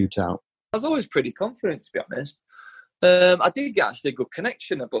during that shootout? I was always pretty confident, to be honest. I did get actually a good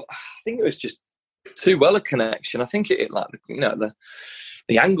connection, but I think it was just too well a connection. I think it hit like the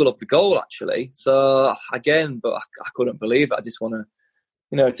angle of the goal, actually. So again, but I couldn't believe it. I just want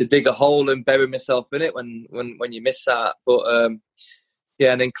to dig a hole and bury myself in it when you miss that. But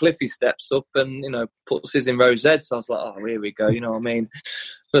and then Cliffy steps up and puts his in row Z. So I was like, oh, here we go. You know what I mean?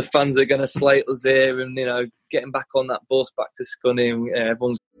 The fans are going to slate us here, and getting back on that bus back to Scunny.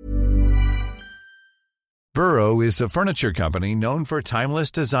 Everyone's. Burrow is a furniture company known for timeless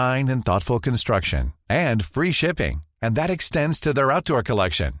design and thoughtful construction, and free shipping, and that extends to their outdoor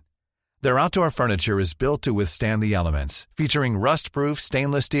collection. Their outdoor furniture is built to withstand the elements, featuring rust-proof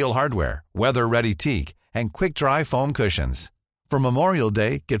stainless steel hardware, weather-ready teak, and quick-dry foam cushions. For Memorial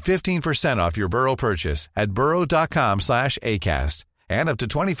Day, get 15% off your Burrow purchase at burrow.com/ACAST, and up to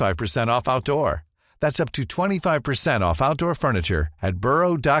 25% off outdoor. That's up to 25% off outdoor furniture at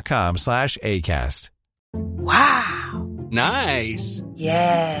burrow.com/ACAST. Wow. Nice.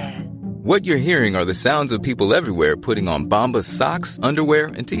 Yeah. What you're hearing are the sounds of people everywhere putting on Bombas socks, underwear,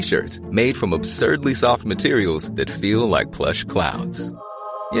 and T-shirts made from absurdly soft materials that feel like plush clouds.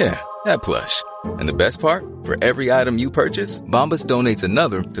 Yeah, that plush. And the best part? For every item you purchase, Bombas donates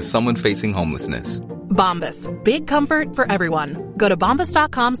another to someone facing homelessness. Bombas. Big comfort for everyone. Go to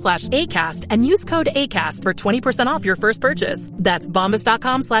bombas.com/ACAST and use code ACAST for 20% off your first purchase. That's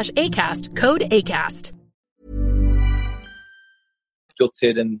bombas.com/ACAST, code ACAST.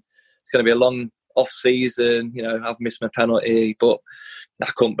 Gutted, and it's going to be a long off season. I've missed my penalty, but I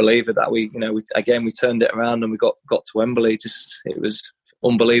couldn't believe it that we turned it around and we got to Wembley. It was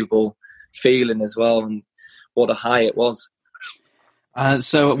unbelievable feeling as well, and what a high it was.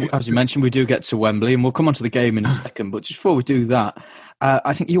 So, as you mentioned, we do get to Wembley, and we'll come on to the game in a second. But just before we do that,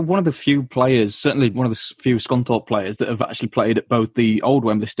 I think you're one of the few players, certainly one of the few Scunthorpe players, that have actually played at both the old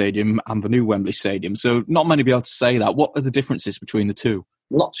Wembley Stadium and the new Wembley Stadium. So not many be able to say that. What are the differences between the two?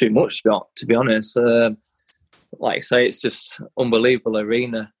 Not too much, to be honest. Like I say, it's just unbelievable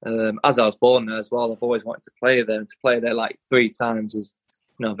arena. As I was born there as well, I've always wanted to play there. And to play there like 3 times is,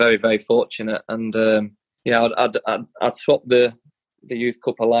 very, very fortunate. And I'd swap the Youth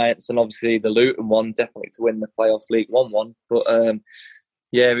Cup Alliance and obviously the Luton one definitely to win the playoff League One. But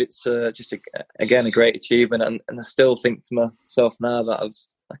it's just a great achievement, and I still think to myself now that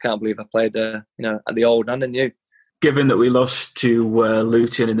I can't believe I played at the old and the new. Given that we lost to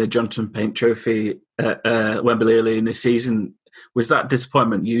Luton in the Johnson Paint Trophy at Wembley early in the season, was that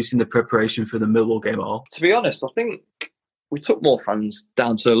disappointment used in the preparation for the Millwall game at all? To be honest, I think we took more fans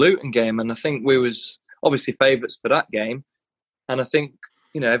down to the Luton game, and I think we was obviously favourites for that game. And I think,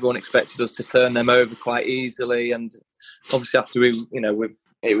 everyone expected us to turn them over quite easily. And obviously after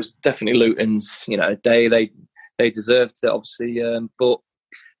it was definitely Luton's, day. They deserved it, obviously. But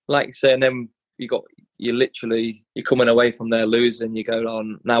like you say, and then you're coming away from there losing. You go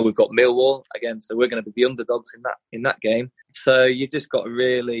on, now we've got Millwall again, so we're going to be the underdogs in that game. So you just got to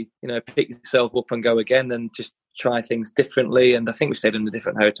really, pick yourself up and go again and just try things differently. And I think we stayed in a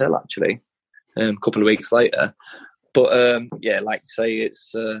different hotel actually a couple of weeks later. But like you say,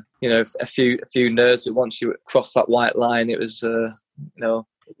 it's a few nerves. But once you cross that white line, it was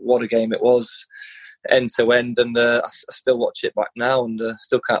what a game it was, end to end. And I still watch it back now, and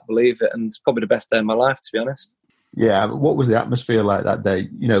still can't believe it. And it's probably the best day of my life, to be honest. Yeah, what was the atmosphere like that day?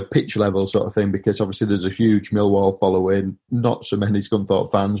 Pitch level sort of thing, because obviously there's a huge Millwall following, not so many Scunthorpe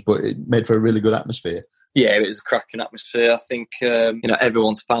fans, but it made for a really good atmosphere. Yeah, it was a cracking atmosphere. I think,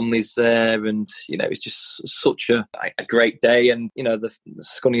 everyone's family's there, and, it's just such a great day. And, the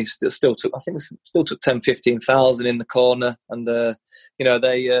Scunnies still took 10, 15,000 in the corner, and,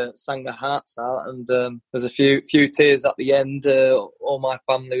 they sang their hearts out. And there's a few tears at the end. All my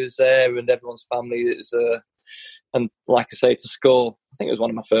family was there, and everyone's family. It was, and like I say, to score, I think it was one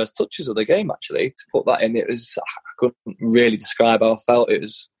of my first touches of the game, actually, to put that in. It was, I couldn't really describe how I felt. It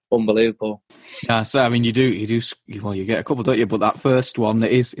was unbelievable. Yeah, so I mean, you get a couple, don't you? But that first one,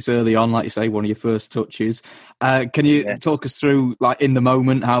 it's early on, like you say, one of your first touches. Can you talk us through, like, in the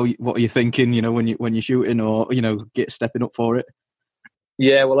moment, what are you thinking? When you're shooting, or stepping up for it?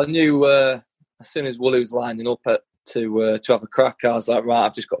 Yeah, well, I knew as soon as Woolley was lining up to have a crack, I was like, right,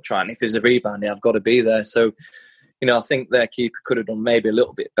 I've just got to try, and if there's a rebound, I've got to be there. So, I think their keeper could have done maybe a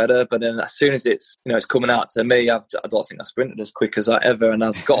little bit better. But then as soon as it's coming out to me, I don't think I sprinted as quick as I ever. And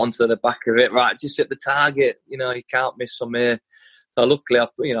I've got onto the back of it, right, just at the target. You can't miss from here. So luckily,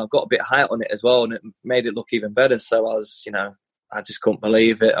 I've got a bit of height on it as well, and it made it look even better. So I was, I just couldn't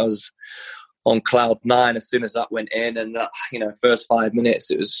believe it. I was on cloud 9 as soon as that went in. And, first 5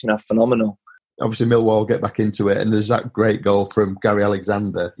 minutes, it was, phenomenal. Obviously, Millwall get back into it, and there's that great goal from Gary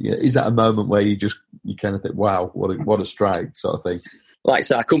Alexander. Is that a moment where you kind of think, wow, what a strike, sort of thing? Like I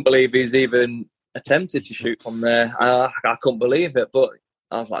said, I couldn't believe he's even attempted to shoot from there. I couldn't believe it, but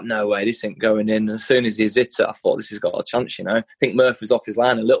I was like, no way, this ain't going in. And as soon as he's hit it, I thought, this has got a chance, I think Murphy's off his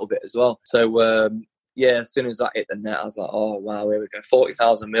line a little bit as well. So, as soon as that hit the net, I was like, oh, wow, here we go.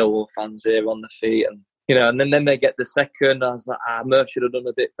 40,000 Millwall fans here on the feet, and and then they get the second. I was like, Murph should have done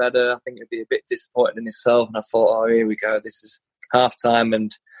a bit better. I think he'd be a bit disappointed in himself. And I thought, oh, here we go. This is half-time,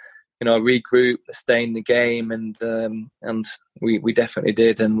 and, regroup, stay in the game. And we definitely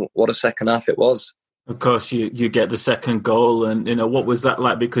did. And what a second half it was. Of course, you get the second goal. And, what was that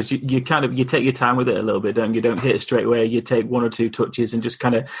like? Because you take your time with it a little bit, don't you? Don't hit it straight away. You take 1 or 2 touches and just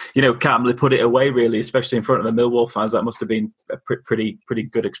kind of, calmly put it away, really, especially in front of the Millwall fans. That must have been a pretty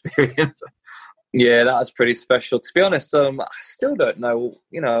good experience. Yeah, that was pretty special. To be honest, I still don't know.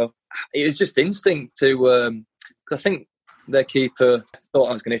 It was just instinct to. Because I think their keeper thought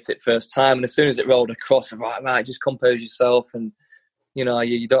I was going to hit it first time, and as soon as it rolled across, I was like, right, just compose yourself, and you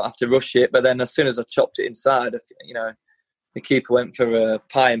don't have to rush it. But then as soon as I chopped it inside, the keeper went for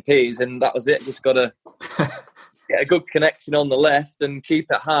pie and peas, and that was it. Just got to get a good connection on the left and keep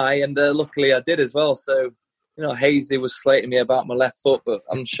it high, and luckily I did as well. So. Hazy was slating me about my left foot, but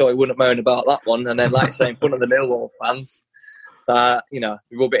I'm sure he wouldn't moan about that one. And then, like I say, in front of the Millwall fans,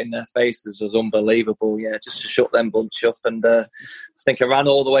 rub it in their faces was unbelievable. Yeah, just to shut them bunch up. And I think I ran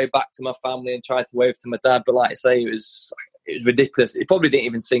all the way back to my family and tried to wave to my dad. But like I say, it was ridiculous. It probably didn't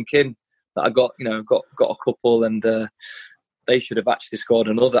even sink in that I got a couple, and they should have actually scored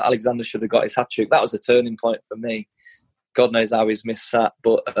another. Alexander should have got his hat-trick. That was a turning point for me. God knows how he's missed that.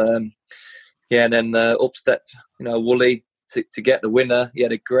 But, and then up stepped, Wooly to get the winner. He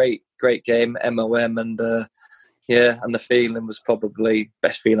had a great game, MOM, and and the feeling was probably the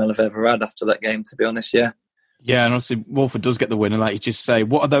best feeling I've ever had after that game, to be honest, yeah. Yeah, and obviously Walford does get the winner. Like you just say,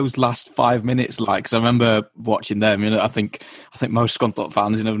 what are those last 5 minutes like? Because I remember watching them. I think most Scunthorpe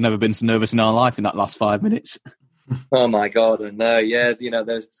fans have never been so nervous in our life in that last 5 minutes. Oh my God! And I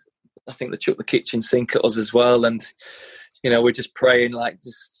think they chucked the kitchen sink at us as well, and we're just praying I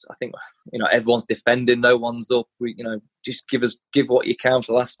think everyone's defending, no one's up. We just give what you can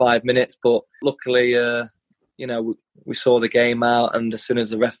for the last 5 minutes. But luckily, we saw the game out, and as soon as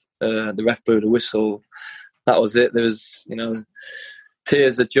the ref blew the whistle, that was it. There was,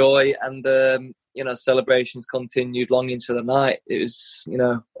 tears of joy, and celebrations continued long into the night. It was,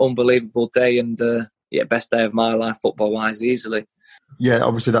 unbelievable day, and best day of my life, football-wise, easily. Yeah,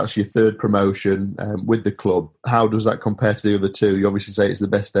 obviously that's your third promotion with the club. How does that compare to the other two? You obviously say it's the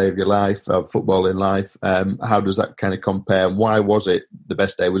best day of your life, of football in life. How does that kind of compare? And why was it the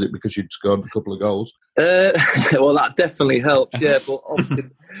best day? Was it because you'd scored a couple of goals? Well, that definitely helps, yeah. But obviously,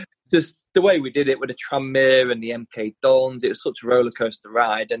 just the way we did it with the Tranmere and the MK Dons, it was such a rollercoaster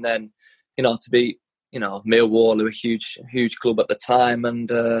ride. And then, to be, Millwall, who were a huge club at the time. And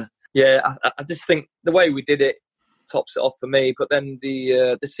I just think the way we did it tops it off for me. But then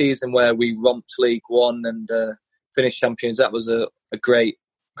the season where we romped League One and finished champions, that was a great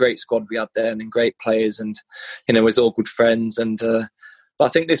squad we had there, and great players, and it was all good friends. And but I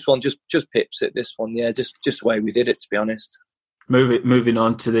think this one just pips it. This one, just the way we did it, to be honest. Moving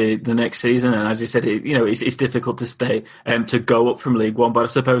on to the next season, and as you said, it's difficult to stay to go up from League One, but I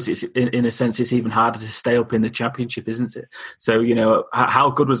suppose it's in a sense it's even harder to stay up in the Championship, isn't it? So how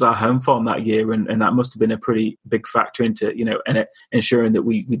good was our home form that year, and that must have been a pretty big factor into and ensuring that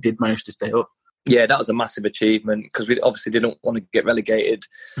we did manage to stay up. Yeah, that was a massive achievement, because we obviously didn't want to get relegated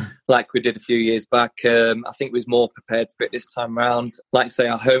like we did a few years back. I think we was more prepared for it this time round. Like I say,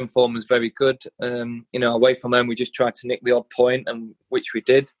 our home form was very good. Away from home, we just tried to nick the odd point, and which we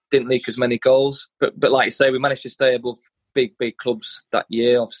did. Didn't leak as many goals. But like you say, we managed to stay above big clubs that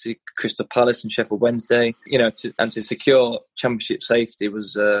year. Obviously, Crystal Palace and Sheffield Wednesday. To secure Championship safety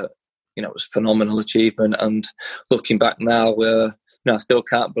was it was a phenomenal achievement. And looking back now, I still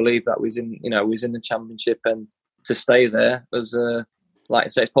can't believe that we was in the Championship, and to stay there was, like I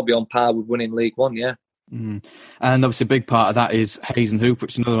say, it's probably on par with winning League One, yeah. Mm. And obviously a big part of that is Hayes and Hooper.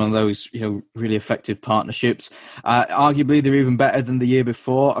 It's another one of those, really effective partnerships. Arguably, they're even better than the year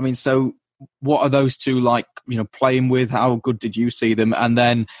before. I mean, so what are those two like, playing with? How good did you see them? And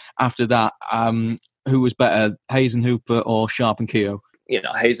then after that, who was better, Hayes and Hooper or Sharp and Keogh?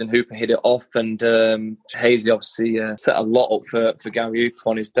 Hayes and Hooper hit it off, and Hayes obviously set a lot up for Gary Hooper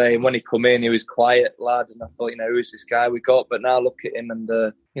on his day. And when he come in, he was quiet, lad, and I thought, who's this guy we got? But now look at him,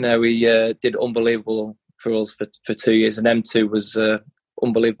 and he did unbelievable for us for 2 years. And M2 was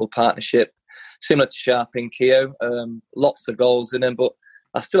unbelievable partnership, similar to Sharp and Keogh. Lots of goals in him, but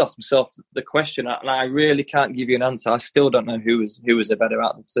I still ask myself the question, and I really can't give you an answer. I still don't know who was the better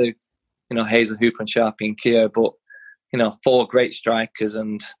out of the two. Hayes and Hooper and Sharp and Keogh, but 4 great strikers,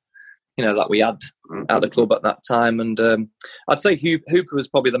 and that we had at the club at that time. And I'd say Hooper was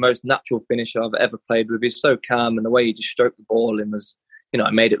probably the most natural finisher I've ever played with. He's so calm, and the way he just stroked the ball in was,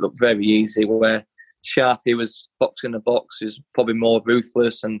 it made it look very easy. Where Sharpie was boxing the box, he was probably more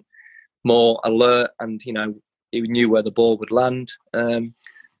ruthless and more alert, and he knew where the ball would land. Then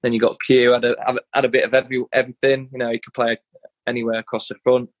you got Keogh, had a bit of everything. He could play anywhere across the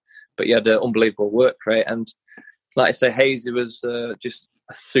front, but he had an unbelievable work rate. And like I say, Hazy was just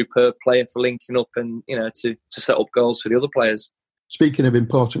a superb player for linking up and, to set up goals for the other players. Speaking of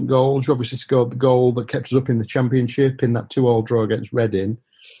important goals, you obviously scored the goal that kept us up in the Championship in that 2-2 draw against Reading.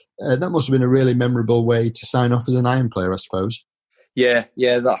 That must have been a really memorable way to sign off as an Iron player, I suppose. Yeah,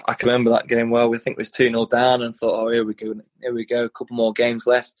 I can remember that game well. We think it was 2-0 down and thought, here we go, a couple more games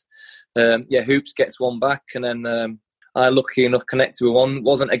left. Hoops gets one back, and then I, lucky enough, connected with one.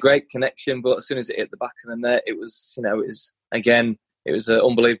 Wasn't a great connection, but as soon as it hit the back of the net, it was an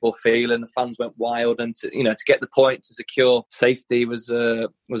unbelievable feeling. The fans went wild, and to get the point to secure safety was a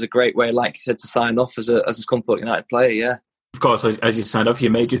great way, like you said, to sign off as a Scunthorpe United player. Yeah. course, as you signed off, you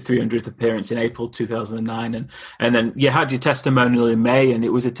made your 300th appearance in April 2009, and then you had your testimonial in May, and it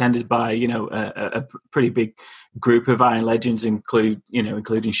was attended by a pretty big group of Iron legends, including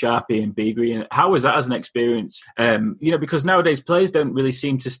Sharpie and Beagrie. And how was that as an experience? Because nowadays players don't really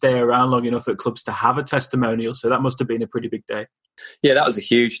seem to stay around long enough at clubs to have a testimonial, so that must have been a pretty big day. Yeah, that was a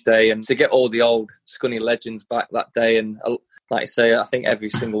huge day, and to get all the old Scunny legends back that day, and like I say, I think every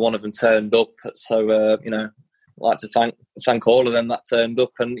single one of them turned up. So I'd like to thank all of them that turned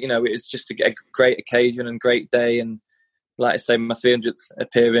up, and it was just a great occasion and great day. And like I say, my 300th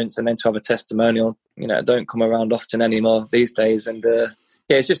appearance, and then to have a testimonial, don't come around often anymore these days. And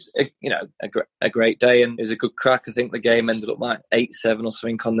it's just a great day, and it was a good crack. I think the game ended up like 8-7 or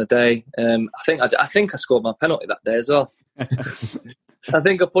something on the day. I think I scored my penalty that day as well. I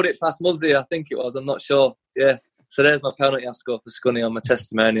think I put it past Muzzy. I think it was. I'm not sure. Yeah. So there's my penalty I scored for Scunny on my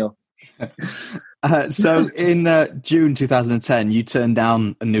testimonial. So in June 2010, you turned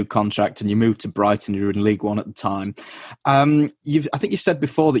down a new contract and you moved to Brighton. You were in League One at the time. I think you've said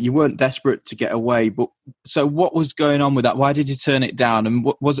before that you weren't desperate to get away, but so what was going on with that? Why did you turn it down? And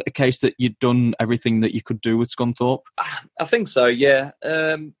was it a case that you'd done everything that you could do with Scunthorpe? I think so, yeah.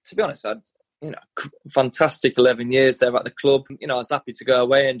 To be honest, fantastic 11 years there at the club. I was happy to go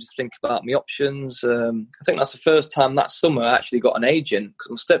away and just think about my options. I think that's the first time that summer I actually got an agent,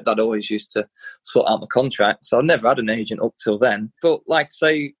 because my stepdad always used to sort out my contract, so I never had an agent up till then. But like I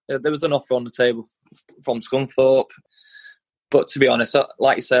say, there was an offer on the table from Scunthorpe. But to be honest,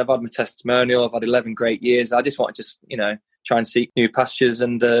 like you say, I've had my testimonial, I've had 11 great years. I just wanted to try and seek new pastures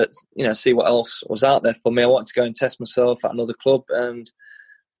and see what else was out there for me. I wanted to go and test myself at another club, and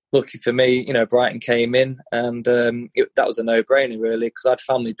lucky for me, Brighton came in, and that was a no-brainer, really, because I had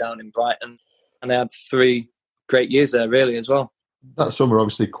family down in Brighton, and I had 3 great years there, really, as well. That summer,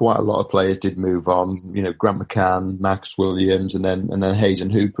 obviously, quite a lot of players did move on. Grant McCann, Max Williams, and then Hayes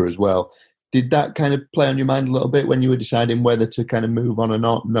and Hooper as well. Did that kind of play on your mind a little bit when you were deciding whether to kind of move on or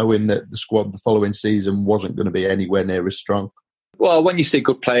not, knowing that the squad the following season wasn't going to be anywhere near as strong? Well, when you see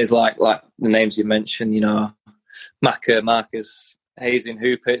good players like the names you mentioned, Macca, Marcus, Hayes and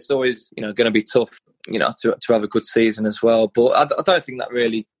Hooper, it's always going to be tough to have a good season as well. But I don't think that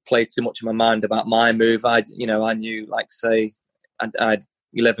really played too much in my mind about my move. I knew, like say, I had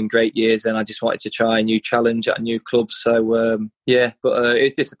 11 great years, and I just wanted to try a new challenge at a new club. So but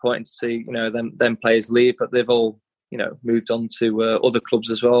it's disappointing to see them players leave, but they've all moved on to other clubs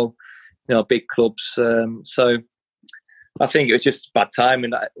as well, big clubs. So I think it was just bad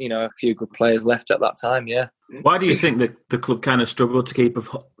timing that a few good players left at that time. Yeah. Why do you think that the club kind of struggled to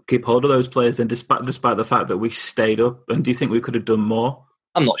keep hold of those players, then, despite the fact that we stayed up? And do you think we could have done more?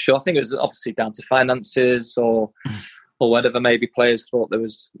 I'm not sure. I think it was obviously down to finances or whatever. Maybe players thought there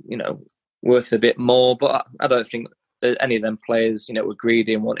was worth a bit more, but I don't think that any of them players were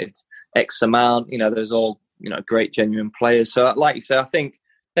greedy and wanted X amount. There's all great genuine players. So like you say, I think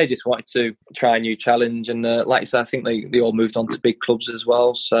they just wanted to try a new challenge, and like I said, I think they all moved on to big clubs as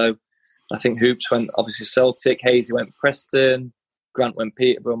well. So I think Hoops went obviously Celtic, Hazy went Preston, Grant went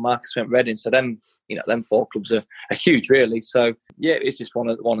Peterborough, Marcus went Reading. So them 4 clubs are huge, really. So yeah, it's just one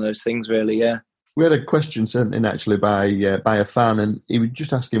of those things, really. Yeah. We had a question sent in actually by a fan, and he was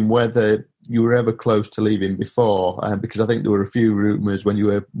just asking whether you were ever close to leaving before, because I think there were a few rumours when you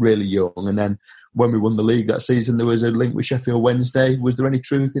were really young, and then when we won the league that season, there was a link with Sheffield Wednesday. Was there any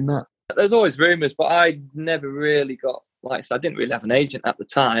truth in that? There's always rumours, but I never really got, like I said, I didn't really have an agent at the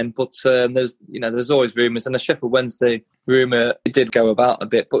time, but there's always rumours, and the Sheffield Wednesday rumour, it did go about a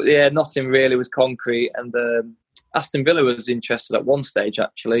bit, but yeah, nothing really was concrete. And Aston Villa was interested at one stage,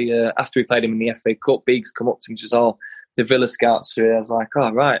 actually. After we played him in the FA Cup, Beeks come up to me and says, the Villa scouts are here. I was like,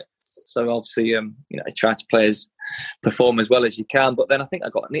 right. So obviously, I try to perform as well as you can. But then I think I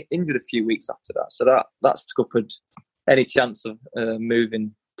got injured a few weeks after that. So that scuppered any chance of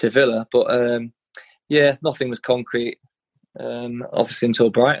moving to Villa. But nothing was concrete. Obviously until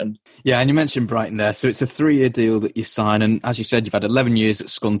Brighton. Yeah, and you mentioned Brighton there. So it's a 3-year deal that you sign, and as you said, you've had 11 years at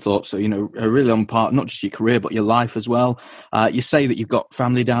Scunthorpe, so a really long part, not just your career but your life as well. You say that you've got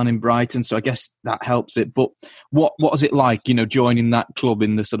family down in Brighton, so I guess that helps it. But what was it like, joining that club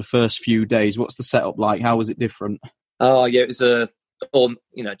in the sort of first few days? What's the setup like? How was it different? Oh yeah, it was all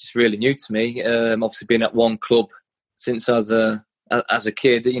just really new to me. Obviously being at one club since as a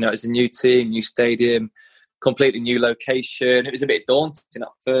kid, it's a new team, new stadium, completely new location. It was a bit daunting at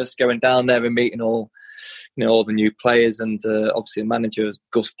first, going down there and meeting all the new players, and obviously the manager was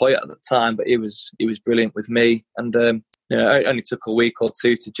Gus Poyet at the time, but he was brilliant with me. And it only took a week or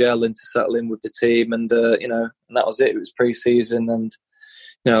two to gel and to settle in with the team, and and that was it. It was pre-season, and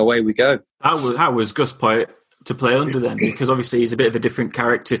away we go. How was Gus Poyet to play under then? Because obviously he's a bit of a different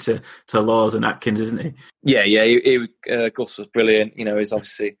character to Laws and Atkins, isn't he? Yeah. Gus was brilliant. He's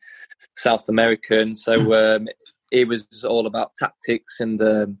obviously South American, so he was all about tactics and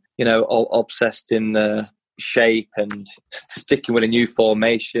all obsessed in shape and sticking with a new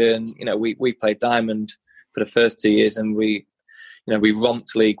formation. We played Diamond for the first 2 years, and we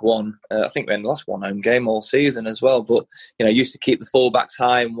romped League One. I think we only lost one home game all season as well. But used to keep the fullbacks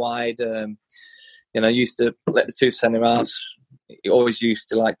high and wide. Used to let the two centre halves. He always used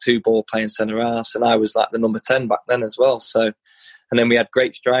to like two ball playing centre halves, and I was like the number 10 back then as well. So, and then we had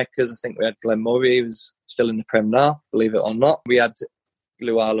great strikers. I think we had Glenn Murray, who's still in the Prem now, believe it or not. We had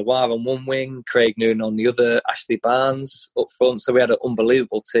Luar on one wing, Craig Noon on the other, Ashley Barnes up front. So we had an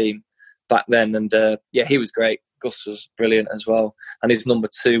unbelievable team back then, and he was great. Gus was brilliant as well, and his number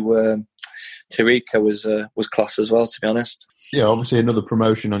 2, Tarika, was class as well, to be honest. Yeah, obviously another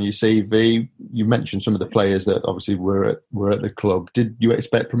promotion on your CV. You mentioned some of the players that obviously were at the club. Did you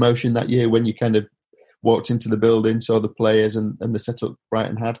expect promotion that year when you kind of walked into the building, saw the players and the setup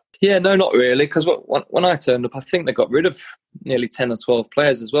Brighton had? Yeah, no, not really, because when I turned up, I think they got rid of nearly 10 or 12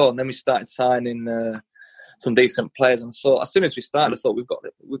 players as well, and then we started signing some decent players. And I thought, as soon as we started, I thought we've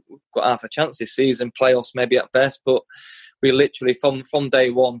got half a chance this season, playoffs maybe at best. But we literally from day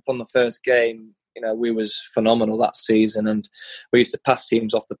one, from the first game, we was phenomenal that season, and we used to pass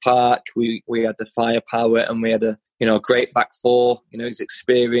teams off the park. We had the firepower, and we had a great back four. He's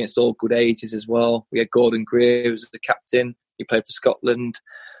experienced, all good ages as well. We had Gordon Greer, who was the captain. He played for Scotland.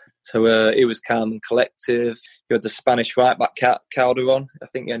 So he was calm and collective. You had the Spanish right back Calderon. I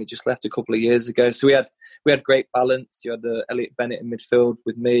think he only just left a couple of years ago. So we had great balance. You had Elliot Bennett in midfield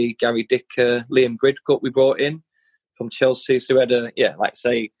with me, Gary Dicker, Liam Bridcut we brought in from Chelsea. So we had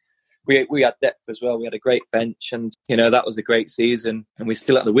we had depth as well. We had a great bench, and that was a great season. And we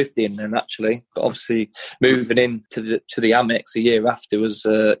still had the Withdean then, actually. But obviously, moving in to the Amex a year after was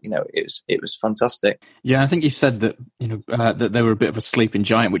it was fantastic. Yeah, I think you've said that that they were a bit of a sleeping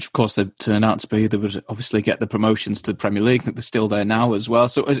giant, which of course they turned out to be. They would obviously get the promotions to the Premier League. I think they're still there now as well.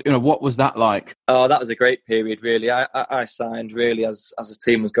 So what was that like? Oh, that was a great period, really. I signed really as a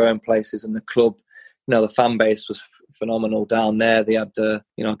team was going places, and the club. The fan base was phenomenal down there. They had,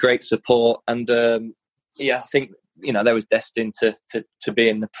 great support, and I think they was destined to be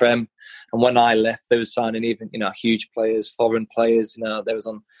in the Prem. And when I left, they were signing even huge players, foreign players. They was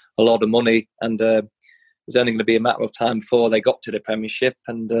on a lot of money, and it was only going to be a matter of time before they got to the Premiership.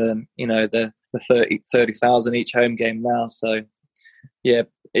 And the 30,000 each home game now. So yeah,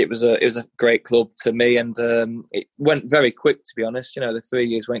 it was a great club to me, and it went very quick, to be honest. The 3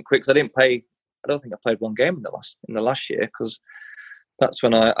 years went quick. So I don't think I played one game in the last year, because that's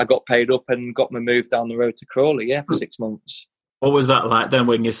when I got paid up and got my move down the road to Crawley, for 6 months. What was that like then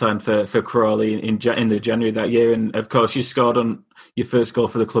when you signed for Crawley in the January that year? And of course you scored on your first goal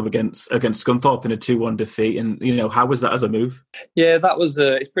for the club against Scunthorpe in a 2-1 defeat. And how was that as a move? Yeah, that was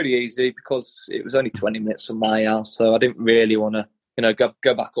it's pretty easy, because it was only 20 minutes from my house, so I didn't really want to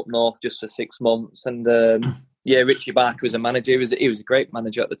go back up north just for 6 months. And Richie Barker was a manager. He was a great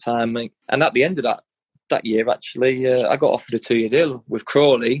manager at the time. And at the end of that year, actually, I got offered a 2-year deal with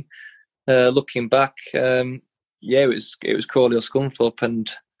Crawley. Looking back, it was Crawley or Scunthorpe.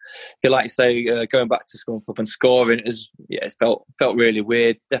 And like you say, going back to Scunthorpe and scoring, it felt really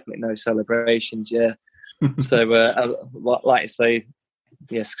weird. Definitely no celebrations, yeah. So, like you say,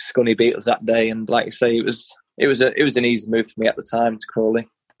 yes, Scunny beat us that day. And like you say, it was an easy move for me at the time to Crawley.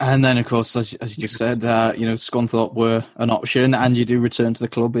 And then, of course, as you just said, Scunthorpe were an option, and you do return to the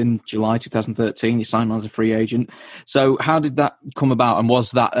club in July 2013. You signed on as a free agent. So how did that come about, and was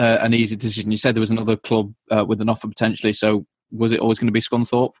that an easy decision? You said there was another club with an offer potentially, so was it always going to be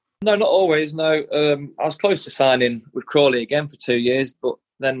Scunthorpe? No, not always, no. I was close to signing with Crawley again for 2 years, but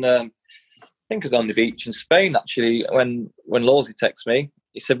then I think I was on the beach in Spain, actually, when Lawsy texted me.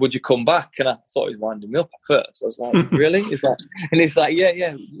 He said, "Would you come back?" And I thought he was winding me up at first. I was like, "Really?" He's like,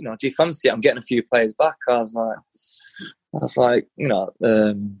 "Yeah. Do you fancy it? I'm getting a few players back." I was like,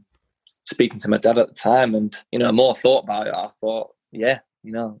 speaking to my dad at the time, and the more I thought about it, I thought, yeah,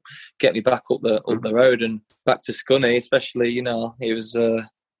 get me back up the road and back to Scunny, especially. It was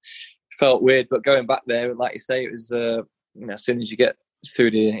felt weird, but going back there, like you say, it was as soon as you get through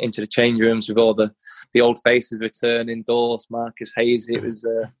into the change rooms with all the old faces returning, Dawes, Marcus Hayes, it was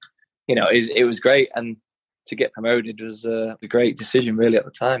it was great, and to get promoted was a great decision really at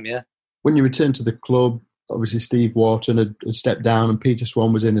the time. Yeah. When you returned to the club, obviously Steve Wharton had stepped down and Peter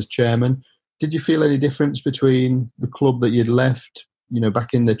Swan was in as chairman. Did you feel any difference between the club that you'd left, back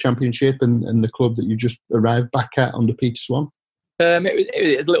in the Championship, and the club that you just arrived back at under Peter Swan?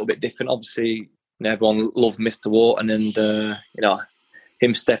 It was a little bit different. Obviously, everyone loved Mr. Wharton, and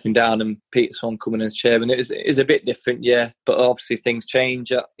him stepping down and Peter Swan coming as chairman. It is a bit different, yeah. But obviously things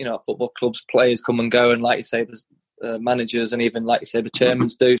change at football clubs. Players come and go, and like you say, the managers and even like you say the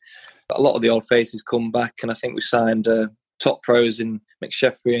chairmans do. But a lot of the old faces come back, and I think we signed top pros in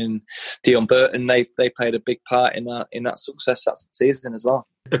McSheffrey and Dion Burton. They played a big part in that success that season as well.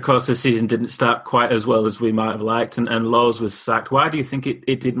 Of course, the season didn't start quite as well as we might have liked, and Laws was sacked. Why do you think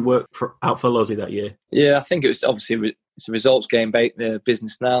it didn't work out for Lawsy that year? Yeah, I think it was obviously it's a results game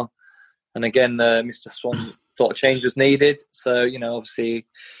business now. And again, Mr. Swan thought a change was needed. So, obviously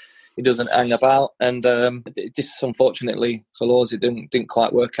he doesn't hang about. And just unfortunately for Laws, it didn't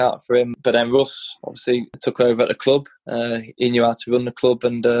quite work out for him. But then Russ obviously took over at the club. He knew how to run the club,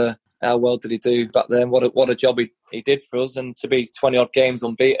 and how well did he do back then? What a job he did for us, and to be 20-odd games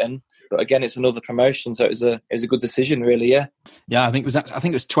unbeaten. But again, it's another promotion, so it was a good decision, really. Yeah. Yeah, I think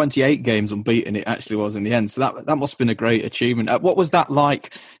it was 28 games unbeaten. It actually was in the end. So that must have been a great achievement. What was that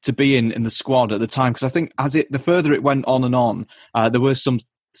like to be in the squad at the time? Because I think the further it went on and on, there were some,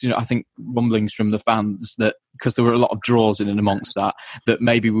 I think rumblings from the fans that because there were a lot of draws in and amongst that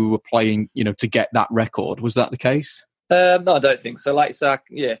maybe we were playing, to get that record. Was that the case? No, I don't think so. Like,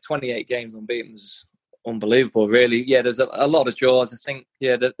 28 games unbeaten was unbelievable, really. Yeah, there's a lot of draws. I think,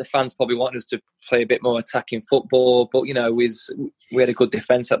 the fans probably wanted us to play a bit more attacking football, but, we had a good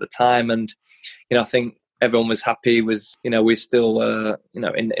defence at the time, and, I think everyone was happy. We're still,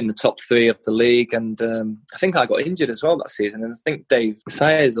 in the top 3 of the league, and I think I got injured as well that season, and I think Dave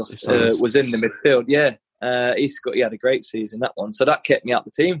Sayers was in the midfield. Yeah, he had a great season, that one. So that kept me out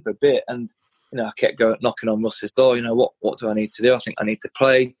the team for a bit, and I kept knocking on Russ's door. What do I need to do? I think I need to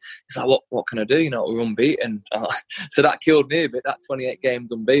play. He's like, what can I do? We're unbeaten. So that killed me a bit. That 28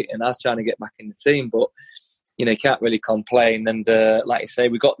 games unbeaten. I was trying to get back in the team, but you can't really complain. And like you say,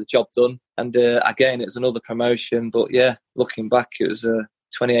 we got the job done. And again, it was another promotion. But yeah, looking back, it was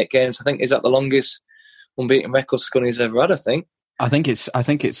 28 games. I think is that the longest unbeaten record Scunny's ever had. I think it's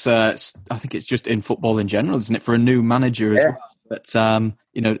just in football in general, isn't it? For a new manager as well. But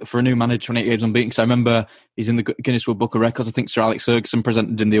for a new manager, 28 games unbeaten. Because I remember he's in the Guinness World Book of Records. I think Sir Alex Ferguson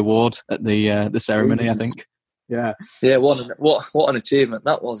presented him the award at the ceremony. I think. Yeah. Yeah. What an achievement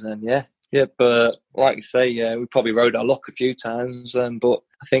that was then. Yeah. Yeah. But like you say, we probably rode our luck a few times. But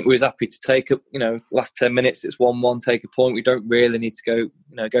I think we was happy to take up. Last 10 minutes, it's 1-1. Take a point. We don't really need to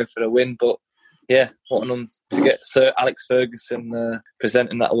go for the win, but. Yeah, what an honour to get Sir Alex Ferguson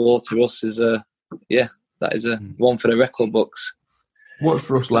presenting that award to us is that is a one for the record books. What's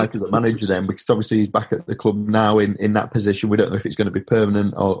Russ like as a manager then? Because obviously he's back at the club now in that position. We don't know if it's going to be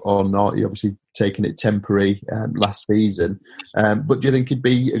permanent or not. He obviously taken it temporary last season. But do you think it'd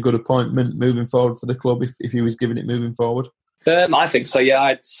be a good appointment moving forward for the club if he was given it moving forward? I think so, yeah. I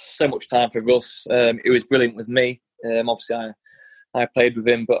had so much time for Russ. It was brilliant with me. Obviously, I played with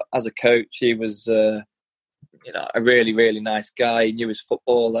him, but as a coach, he was, a really, really nice guy. He knew his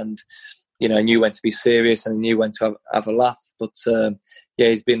football, and knew when to be serious and knew when to have a laugh. But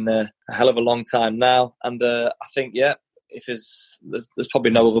he's been a hell of a long time now, and I think if there's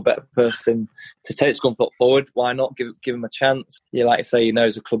probably no other better person to take Scunthorpe forward, why not give him a chance? Like I say, he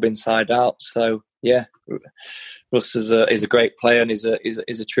knows the club inside out. So Russ is a great player, and is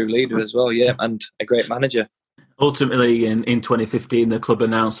a true leader as well. Yeah, and a great manager. Ultimately, in 2015, the club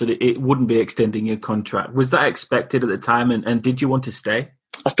announced that it wouldn't be extending your contract. Was that expected at the time, and did you want to stay?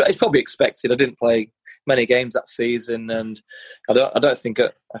 It's probably expected. I didn't play many games that season, and I don't think I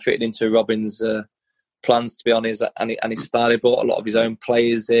fitted into Robin's plans, to be honest. And he started, brought a lot of his own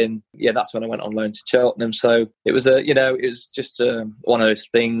players in. Yeah, that's when I went on loan to Cheltenham. So it was it was just one of those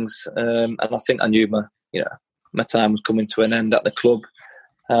things. And I think I knew my time was coming to an end at the club.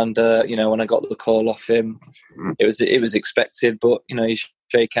 And when I got the call off him, it was expected. But you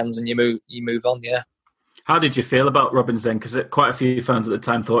shake hands and you move on. Yeah. How did you feel about Robins then? Because quite a few fans at the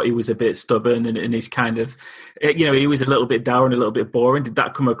time thought he was a bit stubborn and he's kind of, he was a little bit dour and a little bit boring. Did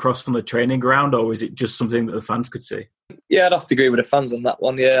that come across from the training ground, or was it just something that the fans could see? Yeah, I'd have to agree with the fans on that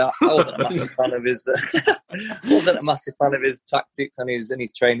one. Yeah, I wasn't a massive fan of his. Wasn't a massive fan of his tactics and his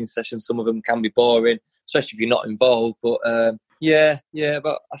training sessions. Some of them can be boring, especially if you're not involved. But but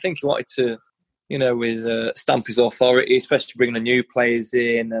I think he wanted to. Stamp his authority, especially bringing the new players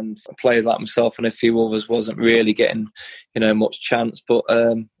in, and players like myself and a few others wasn't really getting, much chance. But,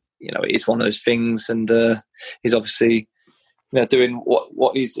 it's one of those things, and he's obviously, doing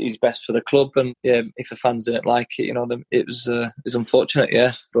what is best for the club. And if the fans didn't like it, it was unfortunate,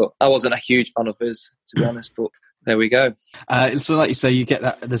 yeah. But I wasn't a huge fan of his, to be honest. But there we go. So like you say, you get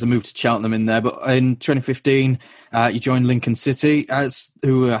that there's a move to Cheltenham in there, but in 2015 you joined Lincoln City,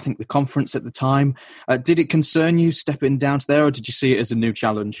 who were, I think, the conference at the time. Did it concern you stepping down to there, or did you see it as a new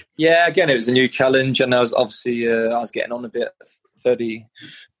challenge? Yeah, again, it was a new challenge, and I was obviously I was getting on a bit.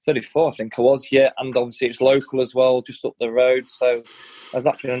 34 I think I was, yeah, and obviously it's local as well, just up the road. So I was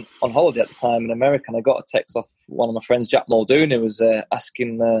actually on holiday at the time in America, and I got a text off one of my friends, Jack Muldoon, who was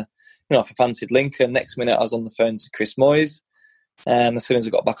asking if I fancied Lincoln. Next minute I was on the phone to Chris Moyes, and as soon as I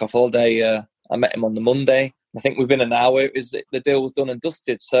got back off holiday, I met him on the Monday. I think within an hour the deal was done and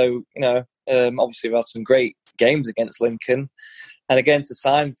dusted. So obviously we had some great games against Lincoln, and again to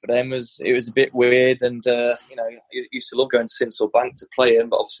sign for them was a bit weird. And you used to love going to Sincil Bank to play in,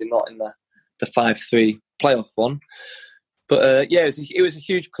 but obviously not in the 5-3 playoff one. But it was a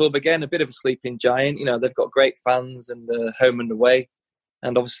huge club again, a bit of a sleeping giant. They've got great fans and home and away,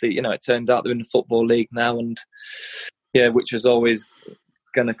 and obviously it turned out they're in the Football League now, and which was always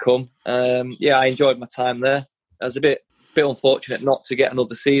going to come. I enjoyed my time there. I was a bit unfortunate not to get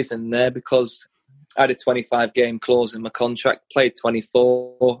another season there, because I had a 25-game clause in my contract, played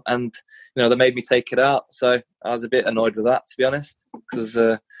 24, and they made me take it out. So I was a bit annoyed with that, to be honest, because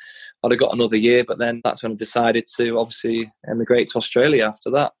I'd have got another year. But then that's when I decided to obviously emigrate to Australia after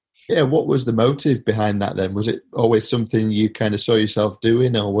that. Yeah, what was the motive behind that then? Was it always something you kind of saw yourself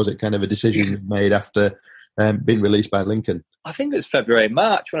doing, or was it kind of a decision you made after being released by Lincoln? I think it was February,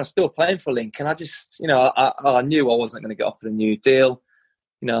 March, when I was still playing for Lincoln. I just, I knew I wasn't going to get offered a new deal.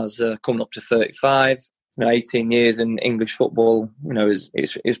 I was coming up to 35. 18 years in English football,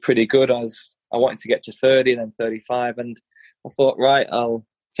 is pretty good. I wanted to get to 30, then 35, and I thought, right, I'll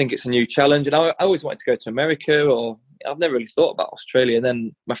think it's a new challenge. And I always wanted to go to America, or I've never really thought about Australia. And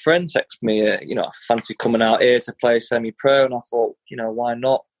then my friend texted me, I fancy coming out here to play semi-pro, and I thought, why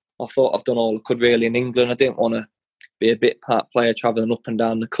not? I thought I've done all I could really in England. I didn't want to be a bit part player travelling up and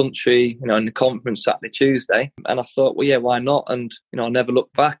down the country, in the conference Saturday, Tuesday. And I thought, well, yeah, why not? And, I never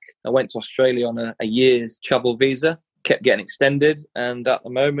looked back. I went to Australia on a year's travel visa, kept getting extended. And at the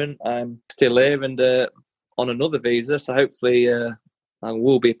moment, I'm still here and on another visa. So hopefully I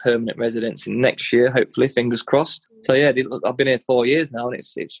will be a permanent resident in next year, hopefully, fingers crossed. So, yeah, I've been here 4 years now, and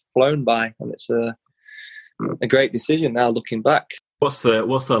it's flown by. And it's a great decision now looking back. What's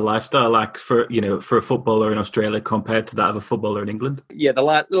the lifestyle like for a footballer in Australia compared to that of a footballer in England? Yeah, the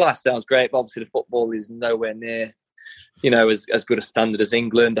lifestyle's great, but obviously the football is nowhere near, as good a standard as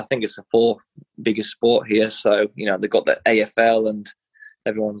England. I think it's the fourth biggest sport here, so they've got the AFL and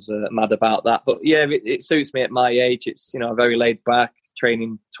everyone's mad about that. But yeah, it suits me at my age. It's very laid back,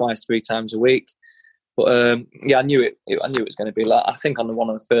 training 2-3 times a week. But I knew it was going to be like. I think on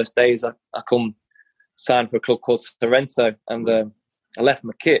one of the first days I come sign for a club called Sorrento, and I left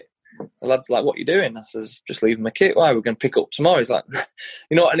my kit. The lad's like, "What are you doing?" I says, "Just leaving my kit." "Why? We're going to pick up tomorrow." He's like,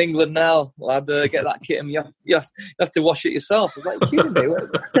 "You're not in England now, lad. Get that kit, and you have to wash it yourself." I was like, "You kidding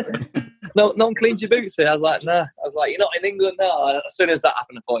me?" No one cleans your boots here. I was like, "Nah." I was like, "You're not in England now." As soon as that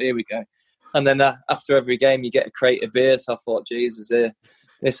happened, I thought, "Here we go." And then after every game, you get a crate of beer. So I thought, Jesus,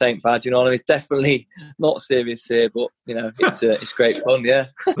 this ain't bad. You know what I mean? It's definitely not serious here, but it's great fun. Yeah,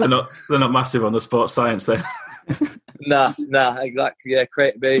 they're not massive on the sports science there. Nah, exactly. Yeah,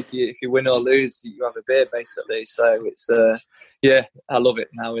 crate of beer. If you win or lose, you have a beer basically. So it's I love it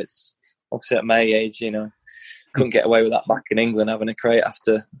now. It's obviously at my age, couldn't get away with that back in England, having a crate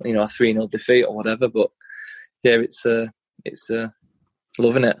after a 3-0 defeat or whatever. But yeah, it's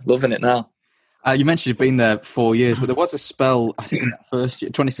loving it now. You mentioned you've been there 4 years, but there was a spell, I think in that first year,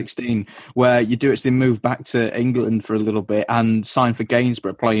 2016, where you do actually move back to England for a little bit and sign for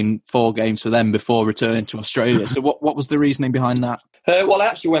Gainsborough, playing 4 games for them before returning to Australia. So what was the reasoning behind that? Well, I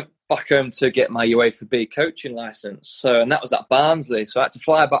actually went back home to get my UEFA B coaching licence, and that was at Barnsley. So I had to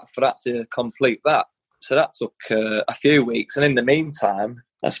fly back for that to complete that. So that took a few weeks. And in the meantime,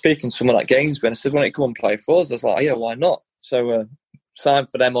 I was speaking to someone at Gainsborough, and I said, "Why don't you come and play for us?" I was like, "Yeah, why not?" So signed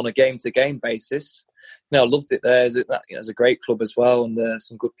for them on a game-to-game basis. I loved it there. It's a great club as well, and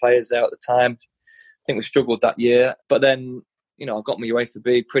some good players there at the time. I think we struggled that year, but then I got my UEFA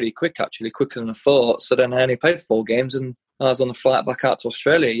B pretty quick, actually, quicker than I thought. So then I only played 4 games, and I was on the flight back out to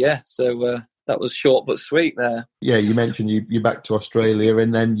Australia. Yeah, so that was short but sweet there. Yeah, you mentioned you're back to Australia,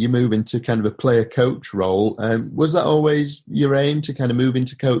 and then you move into kind of a player-coach role. Was that always your aim to kind of move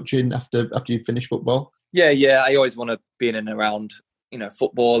into coaching after you finish football? Yeah. I always want to be in and around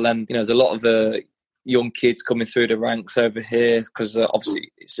football, and there's a lot of young kids coming through the ranks over here because obviously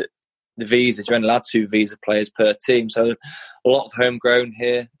it's the visas. You're only allowed 2 visa players per team, so a lot of homegrown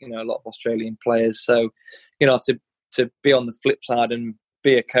here. A lot of Australian players. So to be on the flip side and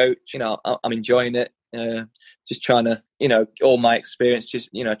be a coach, I'm enjoying it. just trying to, all my experience, just,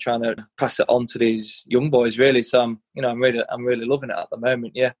 trying to pass it on to these young boys, really. So I'm really loving it at the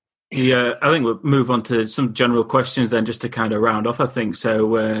moment. Yeah. Yeah, I think we'll move on to some general questions then, just to kind of round off, I think.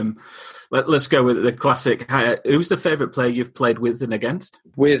 So let's go with the classic. Who's the favourite player you've played with and against?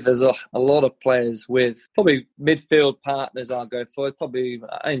 There's a lot of players with. Probably midfield partners I'll go for. Probably,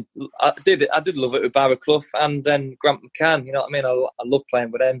 I did love it with Barra Clough and then Grant McCann. You know what I mean? I love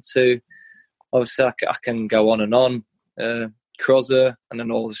playing with them too. Obviously, I can go on and on. Crozer and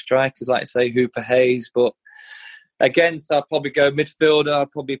then all the strikers, like I say, Hooper, Hayes. But against, I'll probably go midfielder. I'll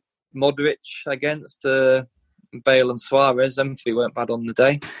probably Modric against Bale and Suarez. Them three weren't bad on the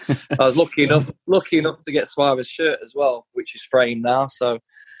day. I was lucky enough to get Suarez's shirt as well, which is framed now. So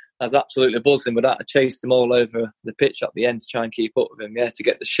I was absolutely buzzing with that. I chased him all over the pitch at the end to try and keep up with him. Yeah, to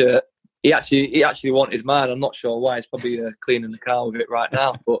get the shirt. He actually wanted mine. I'm not sure why. He's probably cleaning the car with it right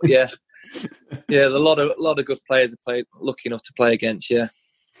now. But yeah, a lot of good players have played. Lucky enough to play against. Yeah.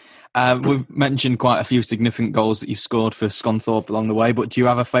 We've mentioned quite a few significant goals that you've scored for Scunthorpe along the way, but do you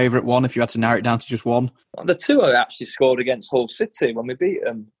have a favourite one if you had to narrow it down to just one? The two I actually scored against Hull City when we beat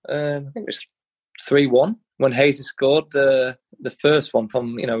them. I think it was 3-1 when Hayes scored the first one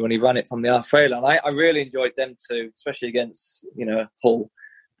from, when he ran it from the halfway line. I really enjoyed them too, especially against, Hull.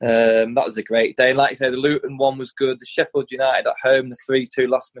 That was a great day. Like you say, the Luton one was good. The Sheffield United at home, the 3-2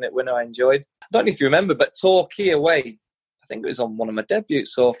 last minute winner I enjoyed. I don't know if you remember, but Torquay away, I think it was on one of my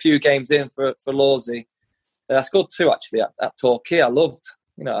debuts, so a few games in for Lawsey. I scored 2 actually at Torquay. I loved,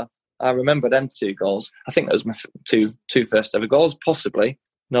 I remember them 2 goals. I think that was my two first ever goals, possibly.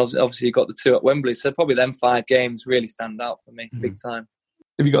 And obviously you got the 2 at Wembley, so probably them 5 games really stand out for me, big time.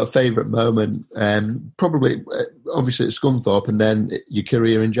 Have you got a favourite moment? Probably, obviously at Scunthorpe and then your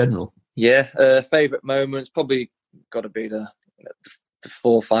career in general. Yeah, favourite moments probably got to be the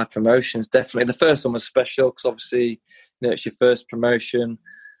 4 or 5 promotions, definitely. The first one was special because obviously, it's your first promotion.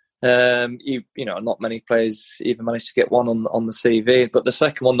 Not many players even managed to get one on the CV. But the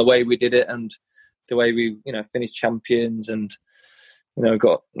second one, the way we did it and the way we, finished champions and,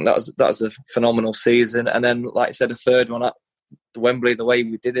 that was a phenomenal season. And then, like I said, the third one at Wembley, the way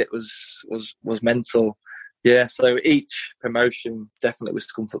we did it was mental. Yeah, so each promotion definitely was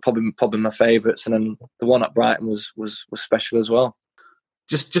probably my favourites, and then the one at Brighton was special as well.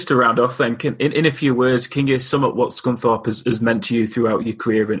 Just to round off then, in a few words, can you sum up what Scunthorpe has meant to you throughout your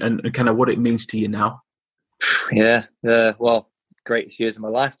career and kind of what it means to you now? Yeah, well, greatest years of my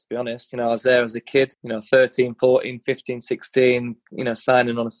life, to be honest. I was there as a kid, 13, 14, 15, 16,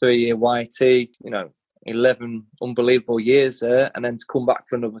 signing on a 3-year YT, 11 unbelievable years there, and then to come back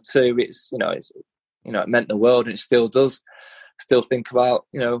for another 2, it meant the world, and it still does. Still think about,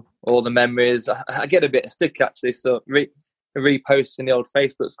 all the memories. I get a bit of stick, actually, so reposting the old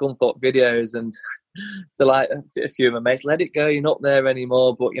Facebook Scunthorpe videos, and they're like, a few of my mates, let it go, you're not there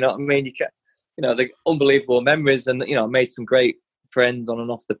anymore. But you know what I mean? You can, the unbelievable memories, and I made some great friends on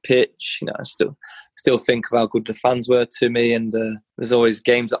and off the pitch. I still think of how good the fans were to me, and there's always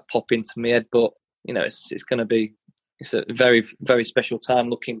games that pop into my head. But it's going to be. It's a very, very special time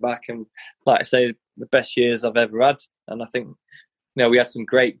looking back, and like I say, the best years I've ever had. And I think, we had some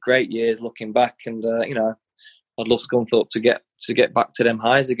great years looking back, and I'd love Scunthorpe to get back to them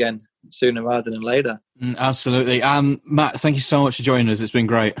highs again sooner rather than later. Absolutely. Matt, thank you so much for joining us. It's been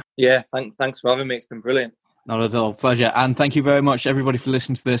great. Yeah, thanks for having me. It's been brilliant. Not at all. Pleasure. And thank you very much, everybody, for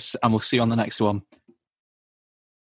listening to this, and we'll see you on the next one.